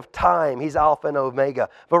 Variety of time, He's Alpha and Omega.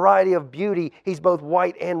 Variety of beauty, He's both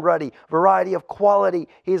white and ruddy. Variety of quality,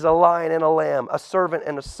 He's a lion and a lamb, a servant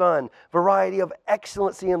and a son. Variety of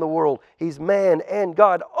excellency in the world, He's man and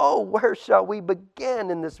God. Oh, where shall we begin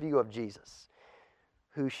in this view of Jesus?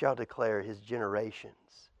 Who shall declare His generations?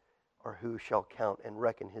 Or who shall count and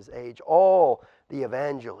reckon His age? All the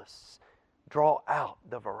evangelists draw out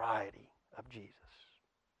the variety of Jesus.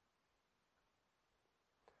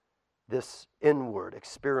 This inward,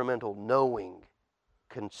 experimental knowing,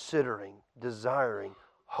 considering, desiring,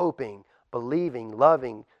 hoping, believing,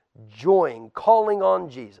 loving, joying, calling on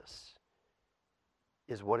Jesus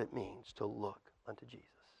is what it means to look unto Jesus.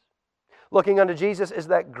 Looking unto Jesus is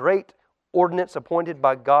that great ordinance appointed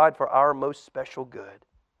by God for our most special good.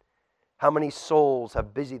 How many souls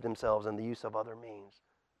have busied themselves in the use of other means?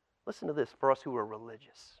 Listen to this, for us who are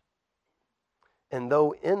religious. And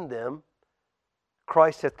though in them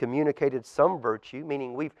Christ hath communicated some virtue,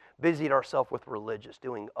 meaning we've busied ourselves with religious,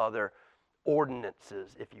 doing other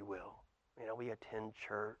ordinances, if you will. You know, we attend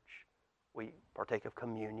church, we partake of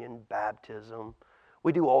communion, baptism,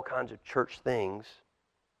 we do all kinds of church things.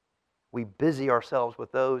 We busy ourselves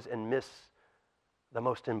with those and miss the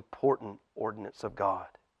most important ordinance of God,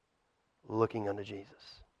 looking unto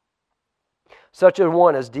Jesus. Such a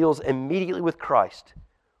one as deals immediately with Christ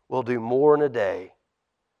will do more in a day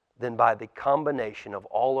than by the combination of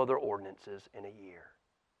all other ordinances in a year.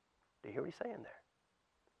 Do you hear what he's saying there?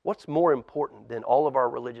 What's more important than all of our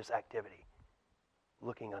religious activity?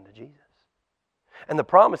 Looking unto Jesus. And the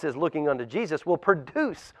promise is looking unto Jesus will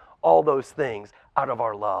produce all those things out of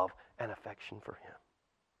our love and affection for Him.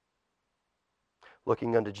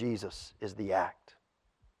 Looking unto Jesus is the act.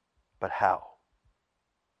 But how?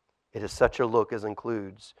 It is such a look as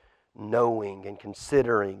includes knowing and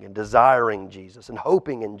considering and desiring Jesus and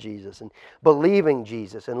hoping in Jesus and believing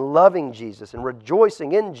Jesus and loving Jesus and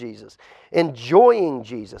rejoicing in Jesus, enjoying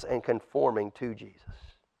Jesus and conforming to Jesus.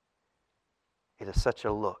 It is such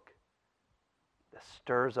a look that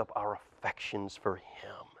stirs up our affections for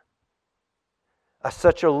Him.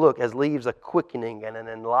 Such a look as leaves a quickening and an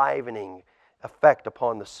enlivening effect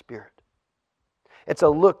upon the Spirit. It's a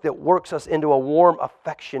look that works us into a warm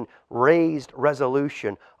affection, raised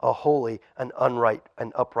resolution, a holy and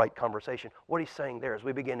upright conversation. What he's saying there as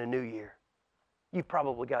we begin a new year. You've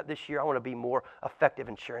probably got this year, I want to be more effective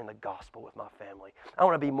in sharing the gospel with my family. I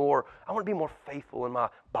want to be more faithful in my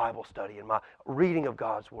Bible study and my reading of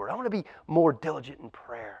God's Word. I want to be more diligent in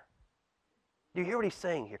prayer. Do you hear what he's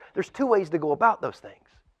saying here? There's two ways to go about those things.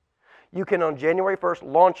 You can on January 1st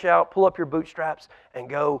launch out, pull up your bootstraps, and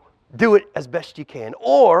go do it as best you can.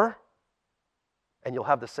 Or, and you'll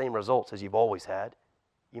have the same results as you've always had.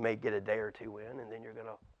 You may get a day or two in, and then you're going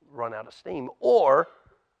to run out of steam. Or,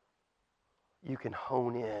 you can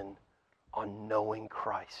hone in on knowing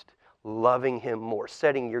Christ, loving Him more,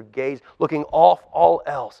 setting your gaze, looking off all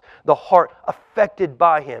else, the heart affected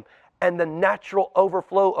by Him, and the natural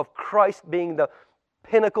overflow of Christ being the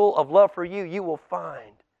pinnacle of love for you, you will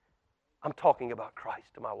find I'm talking about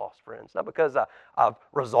Christ to my lost friends. Not because I've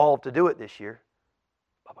resolved to do it this year,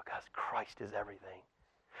 but because Christ is everything.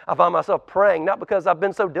 I find myself praying, not because I've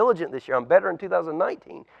been so diligent this year. I'm better in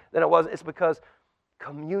 2019 than I was. It's because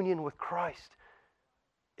communion with Christ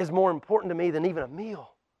is more important to me than even a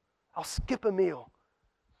meal. I'll skip a meal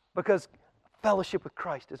because fellowship with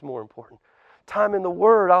Christ is more important. Time in the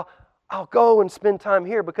Word, I'll go and spend time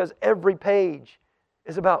here because every page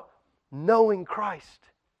is about knowing Christ.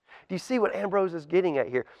 Do you see what Ambrose is getting at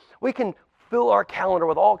here? We can fill our calendar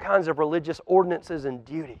with all kinds of religious ordinances and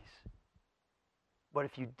duties. But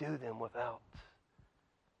if you do them without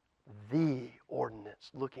the ordinance,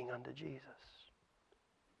 looking unto Jesus,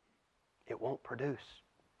 it won't produce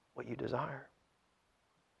what you desire.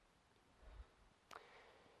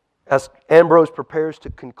 As Ambrose prepares to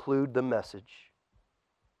conclude the message,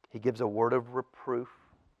 he gives a word of reproof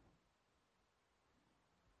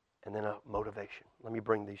and then a motivation. Let me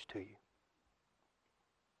bring these to you.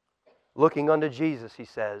 Looking unto Jesus, he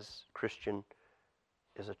says, Christian,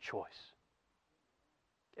 is a choice.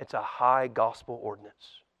 It's a high gospel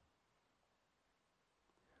ordinance.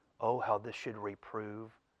 Oh, how this should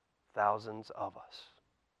reprove thousands of us.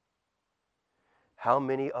 How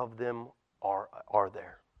many of them are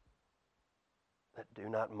there that do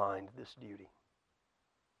not mind this duty?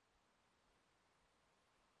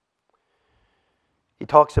 He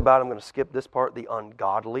talks about, I'm going to skip this part, the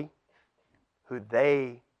ungodly, who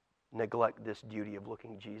they neglect this duty of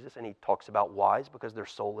looking to Jesus. And he talks about wise because their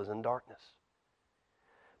soul is in darkness.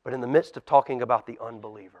 But in the midst of talking about the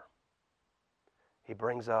unbeliever, he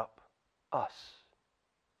brings up us,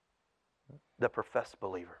 the professed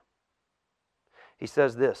believer. He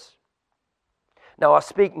says this, now I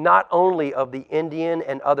speak not only of the Indian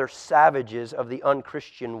and other savages of the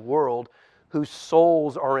unchristian world whose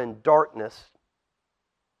souls are in darkness,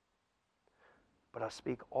 but I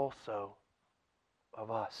speak also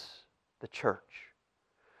of us, the church,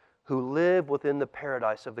 who live within the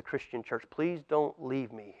paradise of the Christian church. Please don't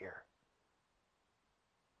leave me here.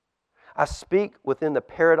 I speak within the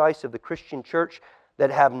paradise of the Christian church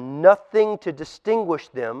that have nothing to distinguish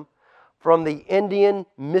them from the Indian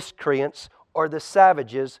miscreants or the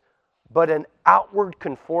savages, but an outward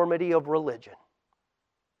conformity of religion.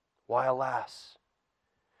 Why, alas,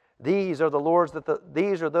 these are those that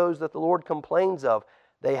the Lord complains of.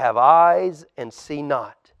 They have eyes and see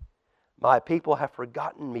not. My people have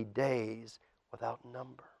forgotten me days without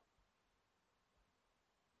number.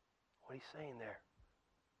 What are you saying there?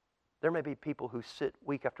 There may be people who sit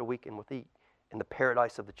week after week and will eat in the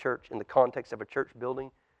paradise of the church, in the context of a church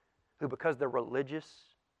building, who because they're religious,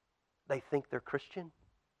 they think they're Christian,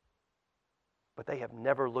 but they have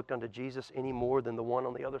never looked unto Jesus any more than the one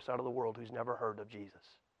on the other side of the world who's never heard of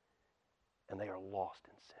Jesus. And they are lost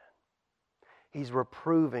in sin. He's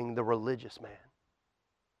reproving the religious man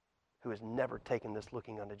who has never taken this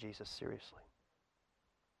looking unto Jesus seriously.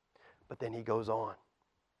 But then he goes on.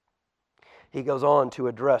 He goes on to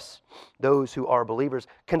address those who are believers.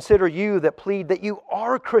 Consider you that plead that you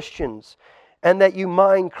are Christians and that you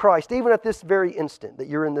mind Christ, even at this very instant that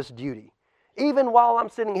you're in this duty, even while I'm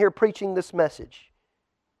sitting here preaching this message.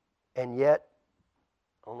 And yet,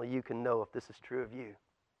 only you can know if this is true of you.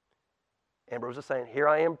 Ambrose is saying, here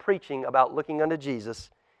I am preaching about looking unto Jesus,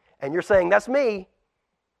 and you're saying, that's me.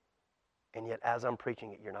 And yet, as I'm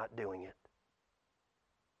preaching it, you're not doing it.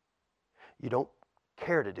 You don't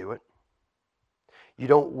care to do it. You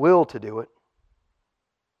don't will to do it.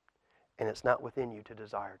 And it's not within you to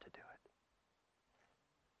desire to do it.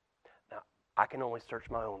 Now, I can only search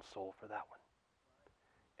my own soul for that one.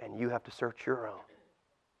 And you have to search your own.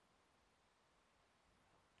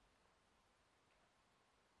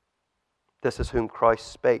 This is whom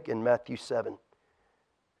Christ spake in Matthew 7.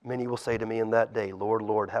 Many will say to me in that day, Lord,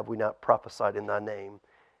 Lord, have we not prophesied in thy name?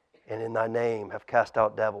 And in thy name have cast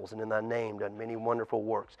out devils, and in thy name done many wonderful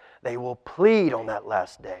works. They will plead on that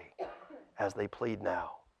last day as they plead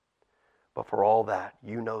now. But for all that,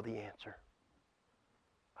 you know the answer.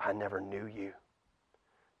 I never knew you.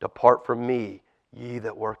 Depart from me, ye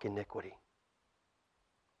that work iniquity.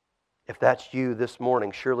 If that's you this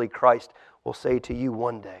morning, surely Christ will say to you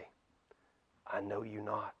one day, I know you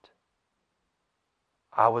not.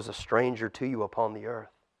 I was a stranger to you upon the earth.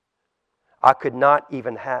 I could not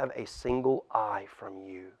even have a single eye from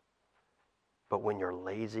you. But when your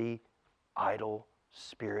lazy, idle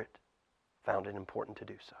spirit found it important to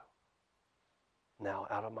do so, now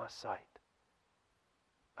out of my sight,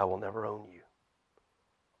 I will never own you,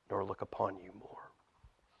 nor look upon you more.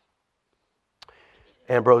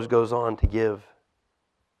 Ambrose goes on to give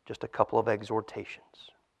just a couple of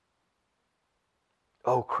exhortations.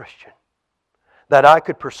 Oh, Christian, that I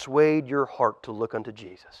could persuade your heart to look unto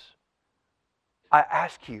Jesus. I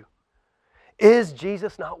ask you, is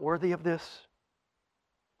Jesus not worthy of this?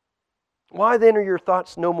 Why then are your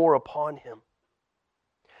thoughts no more upon Him?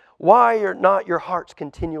 Why are not your hearts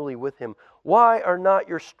continually with Him? Why are not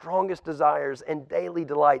your strongest desires and daily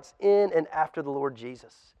delights in and after the Lord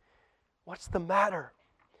Jesus? What's the matter?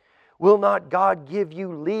 Will not God give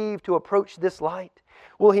you leave to approach this light?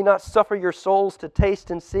 Will He not suffer your souls to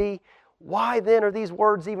taste and see? Why then are these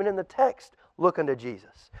words even in the text? Look unto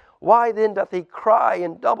Jesus. Why then doth He cry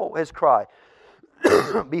and double His cry?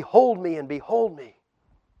 Behold me and behold me.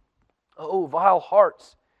 Oh, vile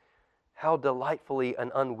hearts, how delightfully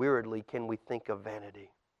and unweariedly can we think of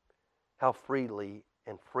vanity? How freely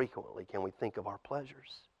and frequently can we think of our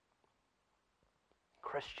pleasures?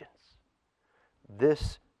 Christians,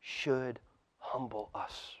 this should humble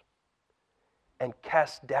us and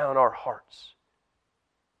cast down our hearts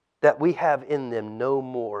that we have in them no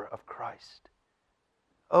more of Christ.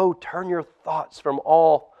 Oh, turn your thoughts from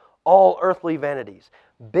all earthly vanities.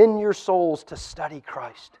 Bend your souls to study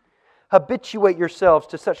Christ. Habituate yourselves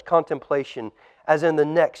to such contemplation as in the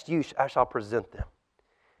next use I shall present them.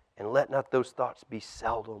 And let not those thoughts be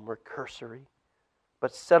seldom or cursory,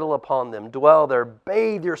 but settle upon them, dwell there,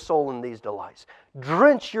 bathe your soul in these delights.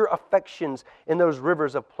 Drench your affections in those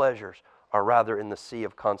rivers of pleasures, or rather in the sea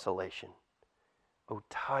of consolation. Oh,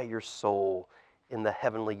 tie your soul in the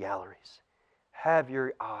heavenly galleries. Have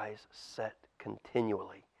your eyes set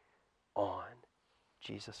continually on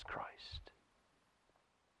Jesus Christ.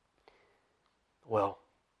 Well,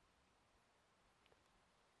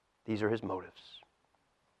 these are His motives.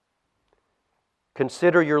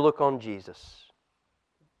 Consider your look on Jesus.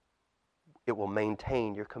 It will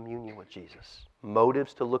maintain your communion with Jesus.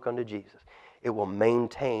 Motives to look unto Jesus. It will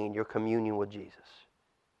maintain your communion with Jesus.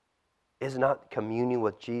 Is not communion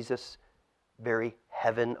with Jesus very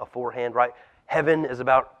heaven aforehand, right? Heaven is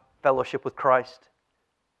about fellowship with Christ.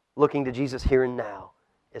 Looking to Jesus here and now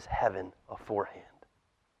is heaven aforehand.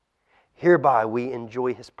 Hereby we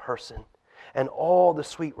enjoy His person and all the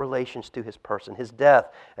sweet relations to His person, His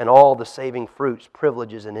death and all the saving fruits,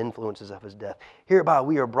 privileges, and influences of His death. Hereby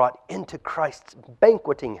we are brought into Christ's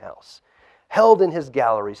banqueting house, held in His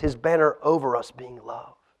galleries, His banner over us being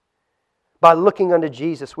love. By looking unto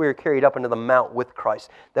Jesus, we are carried up into the mount with Christ,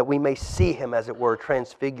 that we may see Him, as it were,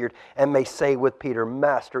 transfigured, and may say with Peter,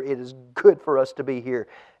 Master, it is good for us to be here,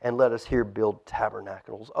 and let us here build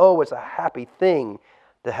tabernacles. Oh, it's a happy thing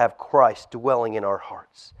to have Christ dwelling in our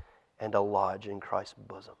hearts and to lodge in Christ's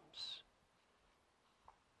bosoms.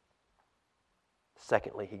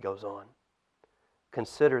 Secondly, he goes on,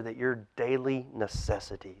 consider that your daily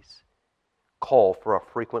necessities call for a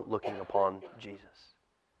frequent looking upon Jesus.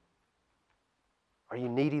 Are you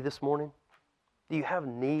needy this morning? Do you have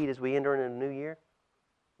need as we enter into the new year?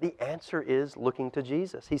 The answer is looking to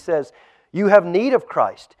Jesus. He says, you have need of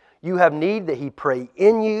Christ. You have need that He pray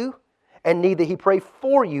in you, and need that He pray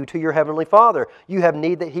for you to your Heavenly Father. You have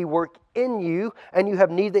need that He work in you, and you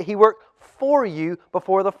have need that He work for you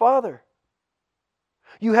before the Father.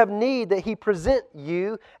 You have need that He present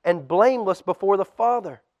you and blameless before the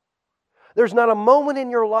Father. There's not a moment in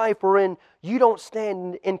your life wherein you don't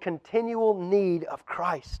stand in continual need of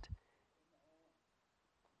Christ.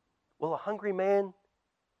 Will a hungry man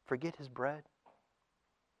forget his bread?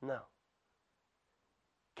 No.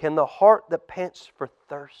 Can the heart that pants for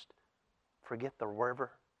thirst forget the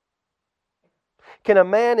river? Can a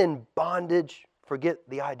man in bondage forget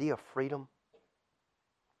the idea of freedom?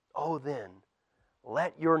 Oh, then,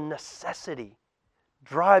 let your necessity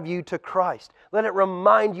drive you to Christ. Let it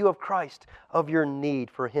remind you of Christ, of your need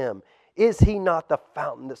for Him. Is He not the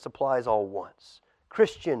fountain that supplies all wants?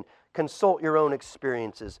 Christian, consult your own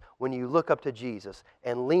experiences when you look up to Jesus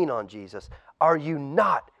and lean on Jesus. Are you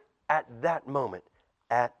not at that moment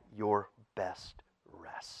at your best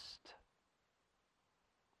rest?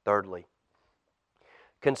 Thirdly,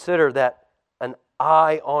 consider that an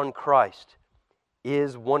eye on Christ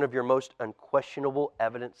is one of your most unquestionable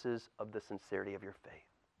evidences of the sincerity of your faith.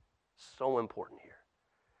 So important here.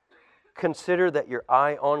 Consider that your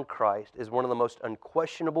eye on Christ is one of the most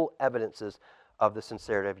unquestionable evidences of the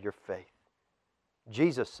sincerity of your faith.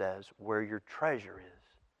 Jesus says, where your treasure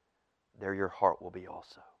is, there your heart will be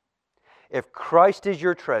also. If Christ is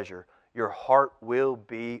your treasure, your heart will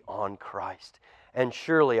be on Christ. And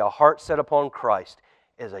surely a heart set upon Christ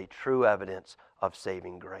is a true evidence of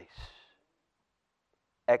saving grace.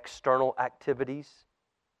 External activities,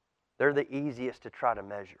 they're the easiest to try to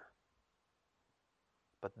measure.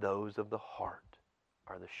 But those of the heart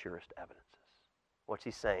are the surest evidences. What's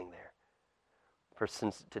he saying there?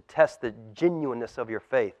 to test the genuineness of your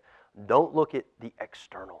faith, don't look at the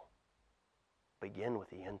external. Begin with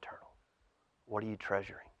the internal. What are you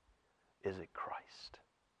treasuring? Is it Christ?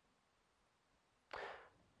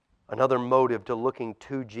 Another motive to looking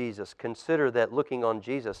to Jesus, consider that looking on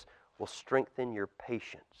Jesus will strengthen your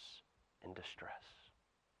patience in distress.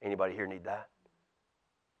 Anybody here need that?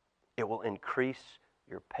 It will increase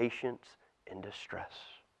your patience in distress.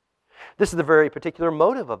 This is the very particular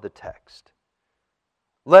motive of the text.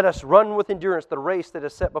 Let us run with endurance the race that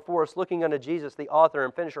is set before us, looking unto Jesus, the author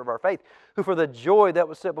and finisher of our faith, who for the joy that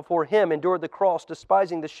was set before Him endured the cross,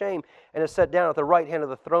 despising the shame, and is set down at the right hand of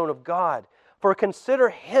the throne of God. For consider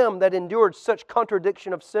Him that endured such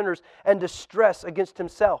contradiction of sinners and distress against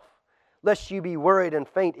Himself, lest you be worried and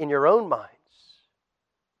faint in your own minds.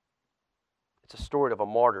 It's a story of a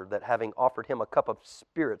martyr that, having offered him a cup of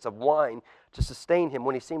spirits, of wine, to sustain him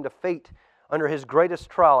when he seemed to faint under his greatest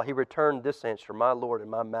trial, he returned this answer: my Lord and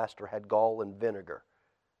my Master had gall and vinegar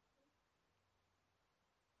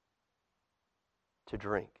to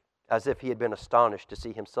drink, as if he had been astonished to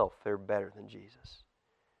see himself fare better than Jesus.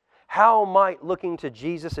 How might looking to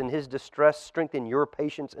Jesus in His distress strengthen your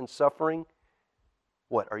patience and suffering?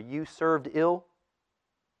 What, are you served ill?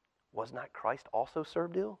 Was not Christ also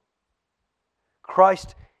served ill?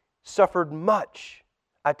 Christ suffered much,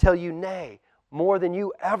 I tell you, nay, more than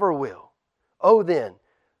you ever will. Oh then,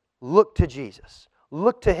 look to Jesus.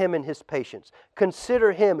 Look to Him in His patience.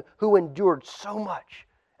 Consider Him who endured so much,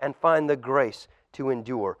 and find the grace to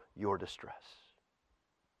endure your distress.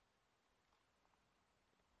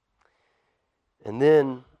 And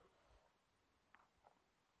then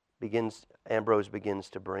Ambrose begins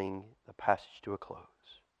to bring the passage to a close.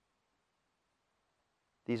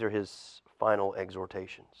 These are his final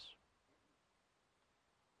exhortations.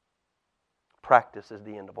 Practice is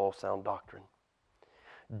the end of all sound doctrine.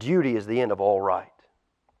 Duty is the end of all right.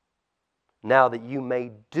 Now that you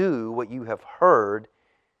may do what you have heard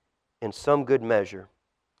in some good measure,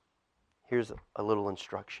 here's a little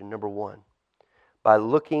instruction. Number one, by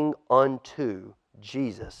looking unto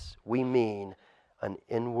Jesus, we mean an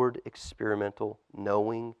inward experimental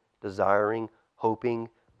knowing, desiring, hoping,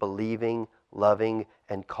 believing, loving,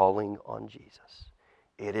 and calling on Jesus.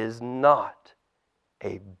 It is not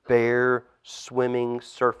a bare, swimming,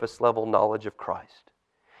 surface level knowledge of Christ.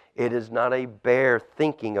 It is not a bare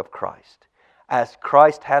thinking of Christ. As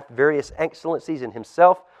Christ hath various excellencies in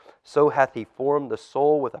Himself, so hath He formed the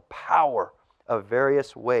soul with a power of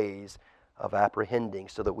various ways of apprehending,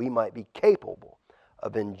 so that we might be capable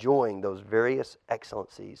of enjoying those various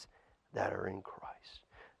excellencies that are in Christ.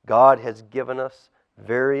 God has given us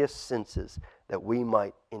various senses that we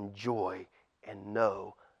might enjoy and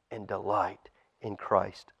know and delight in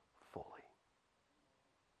Christ fully.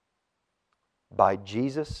 By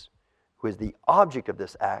Jesus, who is the object of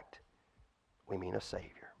this act, we mean a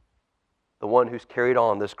Savior. The one who's carried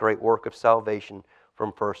on this great work of salvation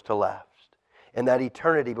from first to last. In that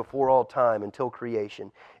eternity before all time until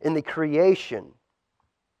creation. In the creation,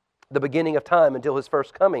 the beginning of time until His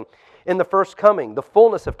first coming. In the first coming, the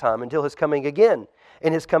fullness of time until His coming again.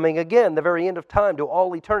 In His coming again, the very end of time to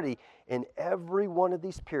all eternity. In every one of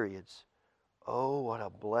these periods, oh, what a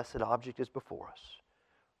blessed object is before us.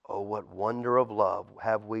 Oh, what wonder of love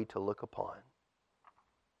have we to look upon.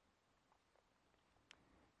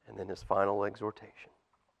 And then His final exhortation.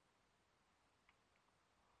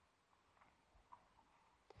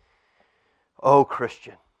 O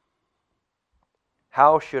Christian,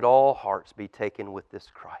 how should all hearts be taken with this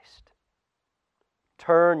Christ?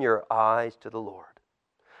 Turn your eyes to the Lord.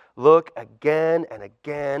 Look again and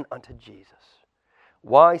again unto Jesus.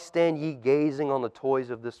 Why stand ye gazing on the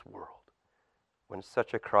toys of this world, when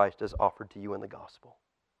such a Christ is offered to you in the gospel?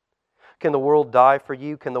 Can the world die for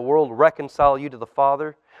you? Can the world reconcile you to the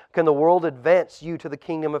Father? Can the world advance you to the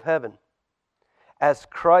kingdom of heaven? As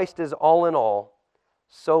Christ is all in all,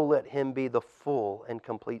 so let Him be the full and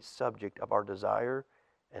complete subject of our desire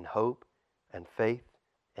and hope and faith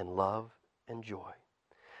and love and joy.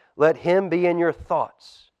 Let Him be in your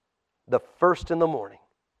thoughts, the first in the morning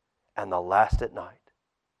and the last at night.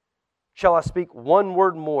 Shall I speak one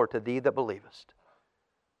word more to thee that believest?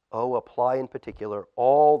 Oh, apply in particular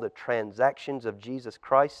all the transactions of Jesus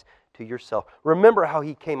Christ to yourself. Remember how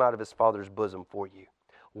He came out of His Father's bosom for you,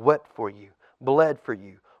 wept for you, bled for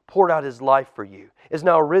you, poured out His life for you, is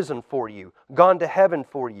now risen for you, gone to heaven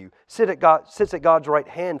for you, sits at God's right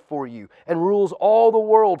hand for you, and rules all the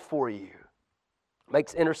world for you,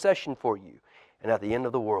 makes intercession for you, and at the end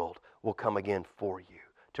of the world will come again for you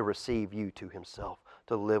to receive you to Himself,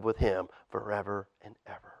 to live with Him forever and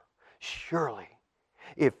ever. Surely,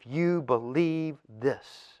 if you believe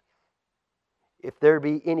this, if there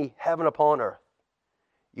be any heaven upon earth,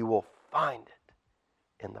 you will find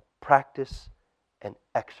it in the practice and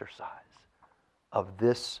exercise of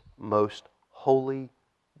this most holy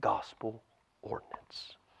gospel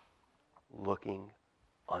ordinance, looking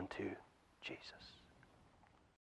unto Jesus.